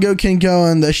 Mongo can go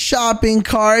in the shopping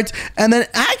cart, and then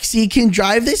Axie can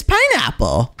drive this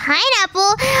pineapple.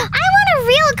 Pineapple? I want a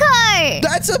real car.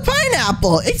 That's a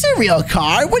pineapple. It's a real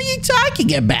car. What are you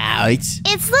talking about?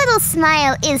 Its little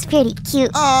smile is pretty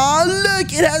cute. Aw,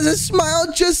 look, it has a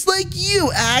smile just like you,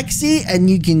 Axie, and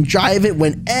you can drive it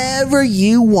whenever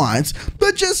you want.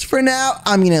 But just for now,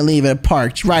 I'm gonna leave it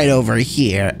parked right over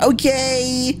here,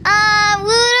 okay? Wudo,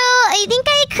 I think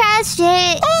I crashed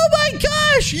it. Oh my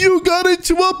gosh, you got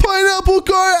into a pineapple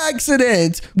car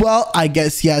accident. Well, I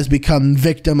guess he has become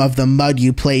victim of the mud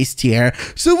you placed here,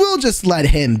 so we'll just let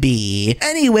him be.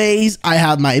 Anyways, I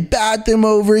have my bathroom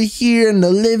over here in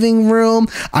the living room.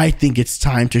 I think it's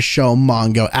time to show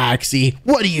Mongo Axie.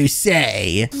 What do you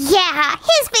say? Yeah,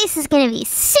 his face is gonna be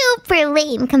super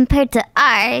lame compared to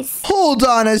ours. Hold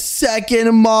on a second,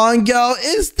 Mongo.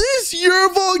 Is this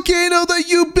your volcano that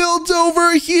you built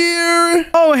over here?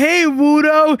 Oh, hey,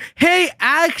 Wudo. Hey,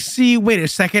 Axie. Wait a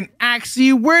second.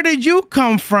 Axie, where did you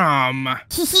come from?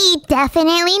 He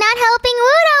definitely not helping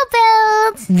Wudo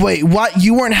build. Wait, what?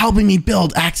 You weren't helping me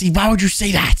build, Axie. Why would you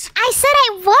say that? I said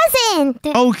I wasn't.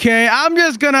 Okay, I'm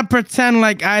just gonna pretend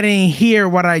like I didn't hear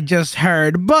what I just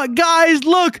heard. But guys,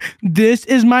 look, this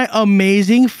is my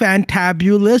amazing,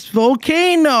 fantabulous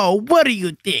volcano. What do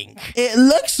you think? It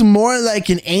looks more like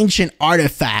an ancient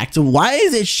artifact. Why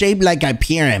is it shaped like a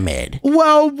pyramid?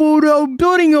 Well, Wudo,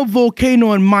 building a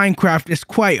volcano in Minecraft is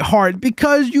quite hard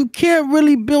because you can't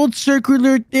really build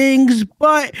circular things,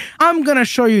 but I'm gonna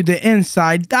show you the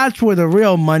inside. That's where the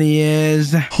real money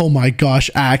is. Oh my gosh,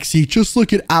 Axie, Axie, just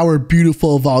look at our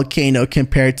beautiful volcano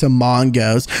compared to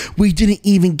Mongo's. We didn't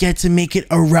even get to make it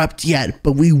erupt yet,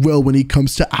 but we will when it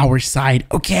comes to our side,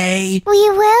 okay? We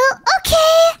will? Okay.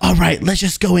 All right, let's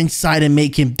just go inside and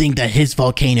make him think that his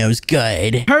volcano's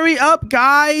good. Hurry up,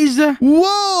 guys.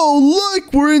 Whoa,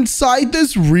 look, we're inside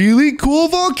this really cool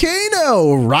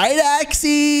volcano, right,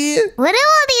 Axie? What do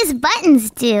all these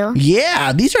buttons do?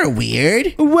 Yeah, these are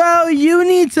weird. Well, you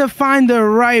need to find the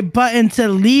right button to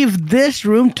leave this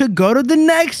room to go to the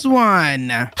next one.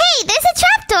 Hey, there's a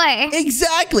trapdoor.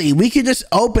 Exactly, we could just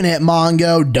open it,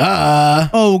 Mongo, duh.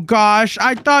 Oh gosh,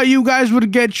 I thought you guys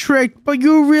would get tricked, but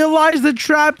you realize the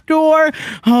trapdoor?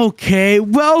 Okay,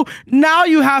 well, now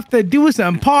you have to do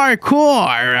some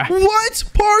parkour. What?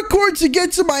 Parkour to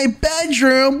get to my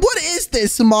bedroom? What is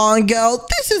this, Mongo?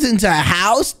 This isn't a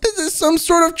house. This is some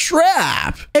sort of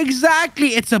trap. Exactly,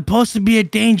 it's supposed to be a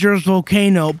dangerous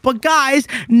volcano. But guys,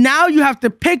 now you have to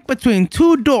pick between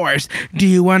two doors. Do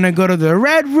you want to go to the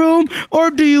red room or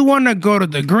do you want to go to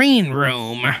the green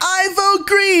room? I vote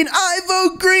green. I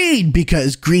vote green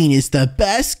because green is the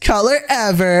best color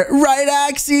ever. Right,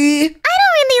 Axie? I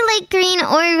don't really like green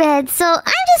or red, so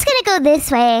I'm just gonna go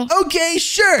this way. Okay,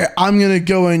 sure. I'm gonna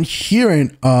go in here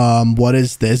and, what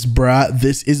is this, bruh?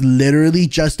 This is literally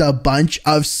just a bunch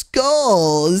of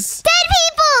skulls. Dead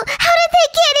people! How did they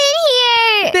get in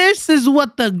here? This is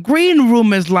what the green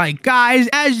room is like, guys.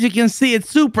 As you can see, it's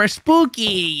super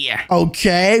spooky.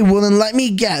 Okay, well then let me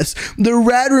guess. The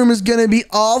red room is gonna be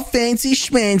all fancy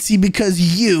schmancy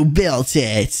because you built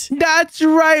it. That's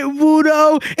right,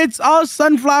 Wudo. It's all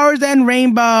sunflowers and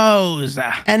rainbows.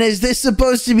 And is this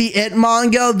supposed to be it,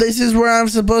 Mongo? This is where I'm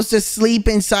supposed to sleep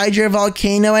inside your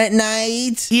volcano at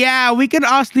night? Yeah, we can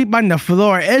all sleep on the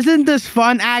floor. Isn't this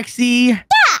fun, Axie? Yeah,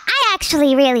 I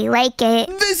actually really like it.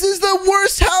 This is the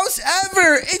worst house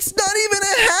ever. It's not even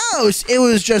a house. It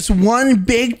was just one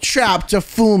big trap to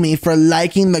fool me for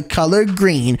liking the color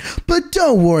green. But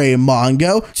don't worry,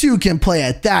 Mongo. Two can play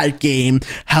at that game.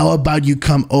 How about you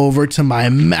come over to my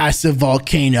massive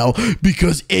volcano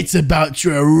because it's about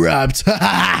to erupt.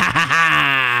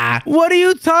 What are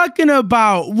you talking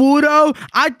about, Wudo?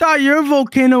 I thought your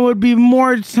volcano would be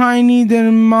more tiny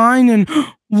than mine, and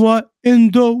what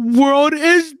in the world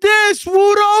is this,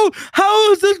 Wudo?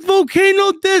 How is this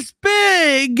volcano this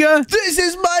big? This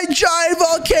is my giant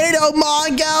volcano,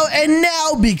 Mongo, and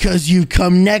now because you've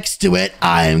come next to it,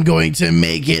 I am going to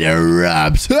make it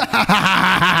erupt.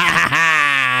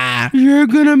 You're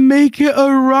gonna make it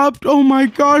erupt? Oh my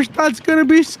gosh, that's gonna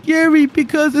be scary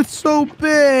because it's so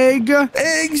big.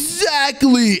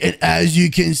 Exactly. And as you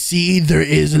can see, there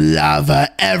is lava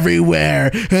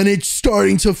everywhere and it's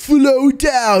starting to flow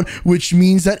down, which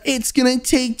means that it's gonna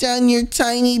take down your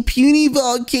tiny puny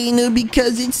volcano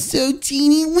because it's so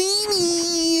teeny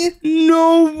weeny.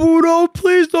 No, Wudo,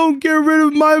 please don't get rid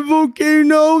of my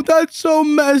volcano. That's so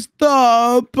messed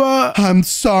up. I'm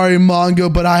sorry,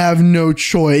 Mongo, but I have no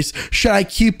choice. Should I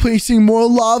keep placing more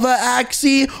lava,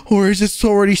 Axie? Or is this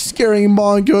already scaring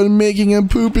Mongo and making him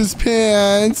poop his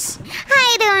pants?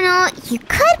 I don't know. You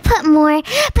could put more,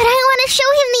 but I want to show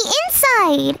him the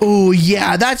inside. Oh,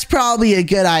 yeah, that's probably a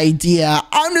good idea.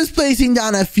 I'm just placing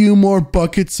down a few more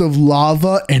buckets of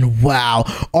lava, and wow,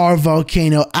 our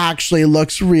volcano actually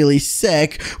looks really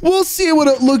sick. We'll see what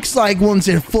it looks like once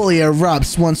it fully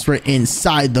erupts, once we're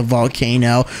inside the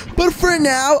volcano. But for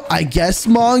now, I guess,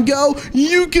 Mongo,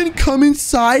 you can come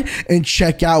inside and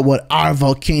check out what our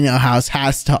volcano house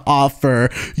has to offer.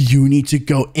 You need to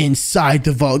go inside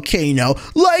the volcano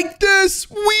like this.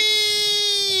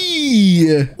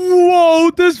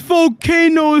 Whoa, this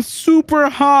volcano is super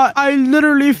hot. I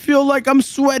literally feel like I'm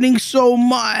sweating so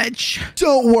much.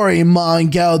 Don't worry,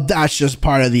 Mongo. That's just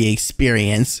part of the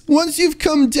experience. Once you've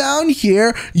come down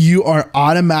here, you are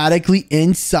automatically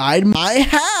inside my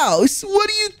house. What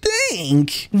do you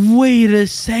think? Wait a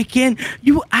second.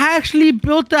 You actually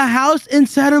built a house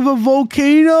inside of a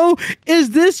volcano?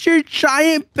 Is this your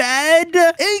giant bed?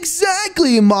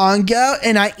 Exactly, Mongo.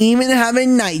 And I even have a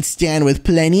nightstand with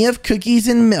plenty of cookies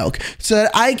and milk so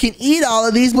that I can eat all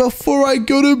of these before I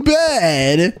go to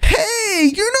bed.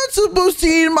 Hey, you're not supposed to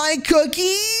eat my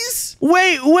cookies.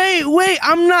 Wait,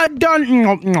 I'm not done.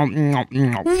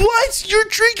 What? You're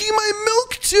drinking my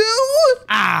milk too?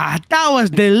 Ah, that was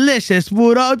delicious,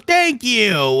 Wudo. Thank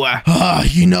you.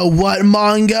 You know what,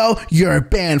 Mongo? You're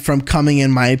banned from coming in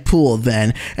my pool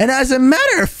then. And as a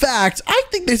matter of fact, I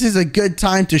think this is a good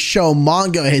time to show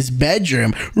Mongo his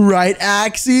bedroom. Right,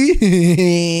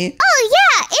 Axie? Oh,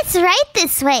 yeah, it's right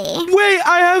this way. Wait,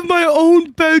 I have my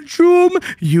own bedroom?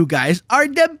 You guys are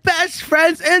the best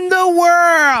friends in the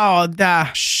world.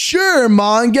 Sure,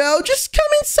 Mongo. Just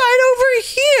come inside over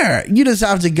here. You just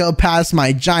have to go past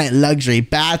my giant luxury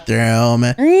bathroom.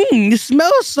 It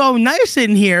smells so nice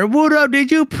in here. Wudo,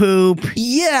 did you poop?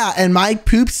 Yeah, and my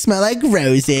poops smell like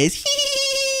roses.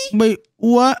 Wait,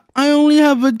 what? I only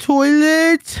have a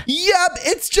toilet? Yep,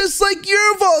 it's just like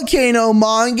your volcano,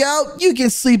 Mongo. You can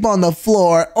sleep on the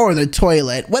floor or the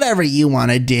toilet, whatever you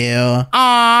want to do.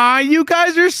 Aw, you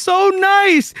guys are so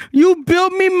nice. You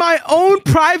built me my own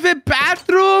private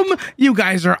bathroom. You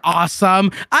guys are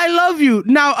awesome. I love you.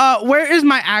 Now, where is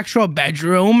my actual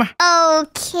bedroom?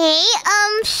 Okay,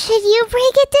 should you bring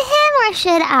it to him or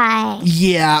should I?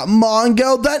 Yeah,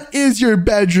 Mongo, that is your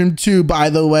bedroom too, by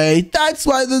the way. That's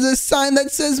why there's a sign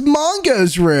that says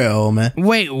Mongo's room.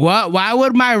 Wait, what? Why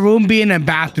would my room be in a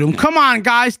bathroom? Come on,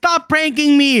 guys, stop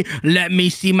pranking me. Let me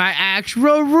see my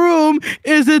actual room.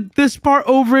 Is it this part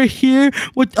over here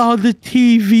with all the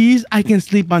TVs? I can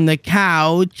sleep on the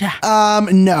couch.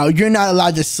 No, you're not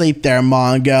allowed to sleep there,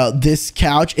 Mongo. This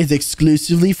couch is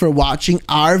exclusively for watching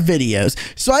our videos.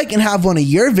 So I can have one of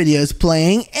your videos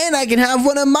playing and I can have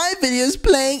one of my videos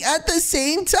playing at the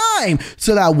same time.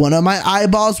 So that one of my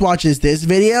eyeballs watches this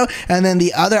video and then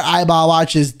the other eyeball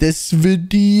watches this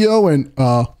video. And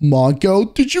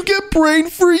Mongo, did you get brain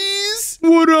freeze?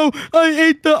 Wudo, I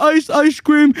ate the ice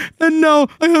cream and now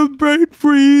I have brain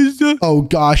freeze. Oh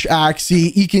gosh,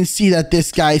 Axie, you can see that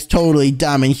this guy's totally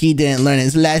dumb and he didn't learn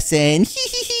his lesson.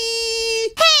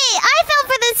 Hey, I fell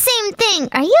for the same thing.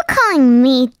 Are you calling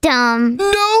me dumb? No,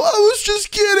 I was just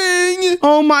kidding.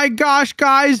 Oh my gosh,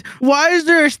 guys, why is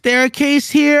there a staircase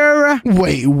here?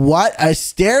 Wait, what? A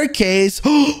staircase?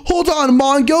 Hold on,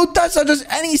 Mongo. That's not just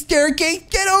any staircase.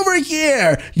 Get over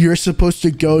here. You're supposed to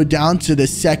go down to the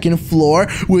second floor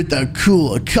with a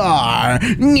cool car.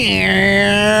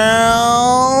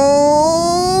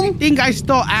 I think I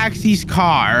stole Axie's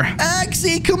car.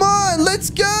 Axie, come on, let's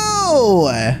go.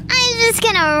 I'm just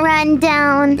gonna run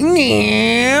down.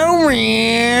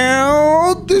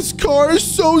 This car is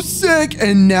so sick.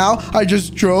 And now I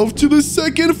just drove to the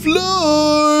second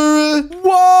floor.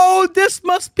 Whoa, this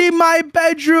must be my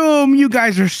bedroom. You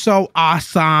guys are so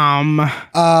awesome.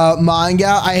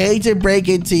 Manga, I hate to break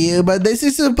it to you, but this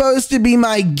is supposed to be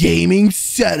my gaming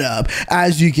setup.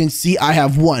 As you can see, I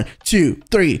have 1, 2,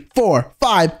 3, 4,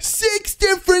 5, 6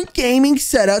 different gaming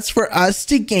setups for us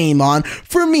to game on.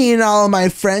 For me and all of my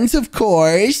friends, of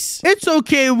course. It's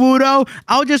okay, Wudo.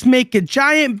 I'll just make a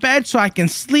giant bed so I can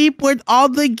sleep with all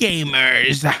the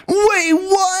gamers. Wait,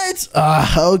 what?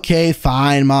 Okay,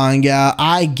 fine, Manga.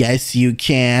 I guess you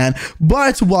can.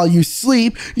 But while you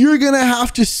sleep, you're gonna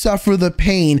have to suffer the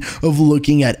pain of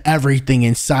looking at everything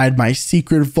inside my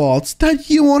secret vaults that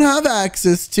you won't have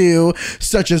access to,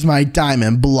 such as my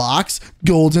diamond blocks,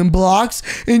 golden blocks,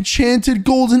 enchanted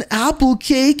golden apple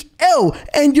cake, oh,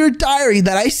 and your diary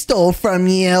that I stole from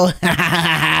you.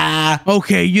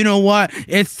 Okay, you know what?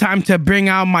 It's time to bring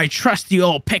out my trusty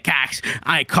old pickaxe.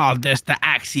 I call this the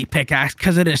Axie pickaxe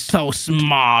because it is so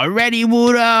small. Ready,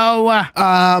 Wudo?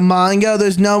 Mongo,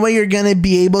 there's no way you're gonna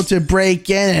be able to break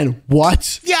in. And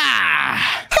what? Yeah!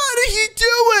 How did he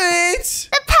do it?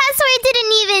 The password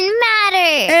didn't even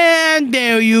matter. And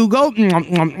there you go.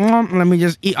 Let me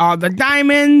just eat all the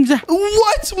diamonds.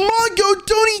 What? Mongo,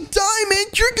 don't eat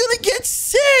diamond. You're gonna get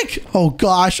sick. Oh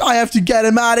gosh, I have to get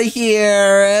him out of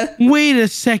here. Wait a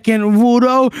second,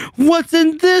 Wudo. What's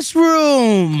in this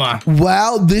room?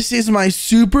 Well, this is my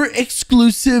super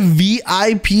exclusive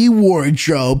VIP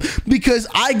wardrobe because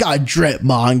I got drip,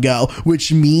 Mongo,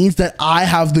 which means that I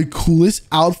have the coolest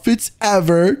outfits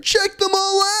ever. Check them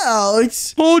all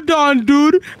out. Hold on,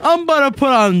 dude. I'm about to put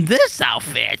on this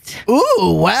outfit.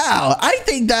 Ooh, wow. I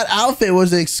think that outfit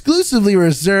was exclusively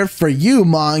reserved for you,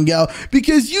 Mongo,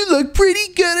 because you look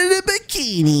pretty good in a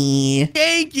bikini.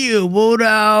 Thank you,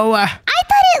 Wudo. I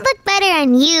thought it looked better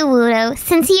on you, Wudo,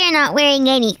 since you're not wearing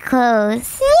any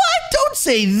clothes. What? Don't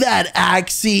say that,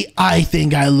 Axie. I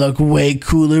think I look way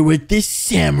cooler with this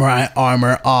samurai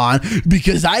armor on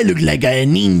because I look like a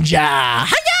ninja.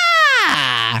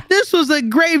 Hiya! This was a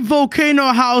great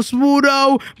volcano house,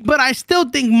 Wudo, but I still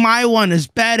think my one is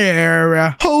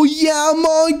better. Oh yeah,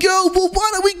 Mongo. Well, why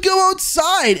don't we go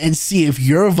outside and see if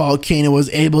your volcano was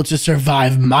able to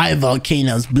survive my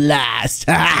volcano's blast?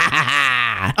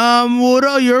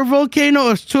 Wudo, your volcano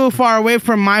is too far away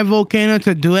from my volcano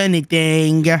to do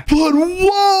anything. But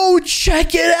whoa,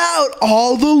 check it out.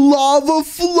 All the lava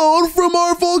flowed from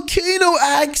our volcano,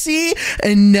 Axie.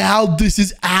 And now this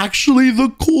is actually the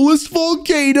coolest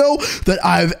volcano that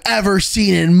I've ever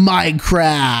seen in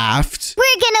Minecraft. We're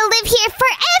we're gonna live here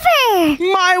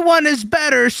forever. My one is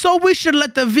better, so we should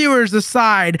let the viewers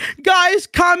decide. Guys,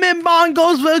 comment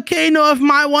Mongo's volcano if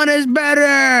my one is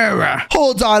better.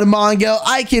 Hold on, Mongo.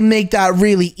 I can make that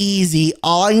really easy.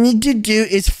 All I need to do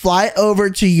is fly over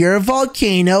to your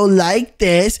volcano like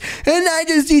this, and I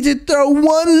just need to throw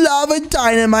one lava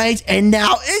dynamite, and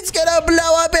now it's gonna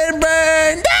blow up and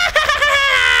burn.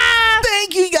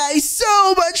 Thank you guys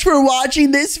so much for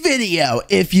watching this video.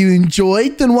 If you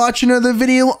enjoyed, then watch another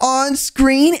video on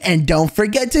screen, and don't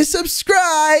forget to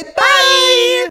subscribe. Bye!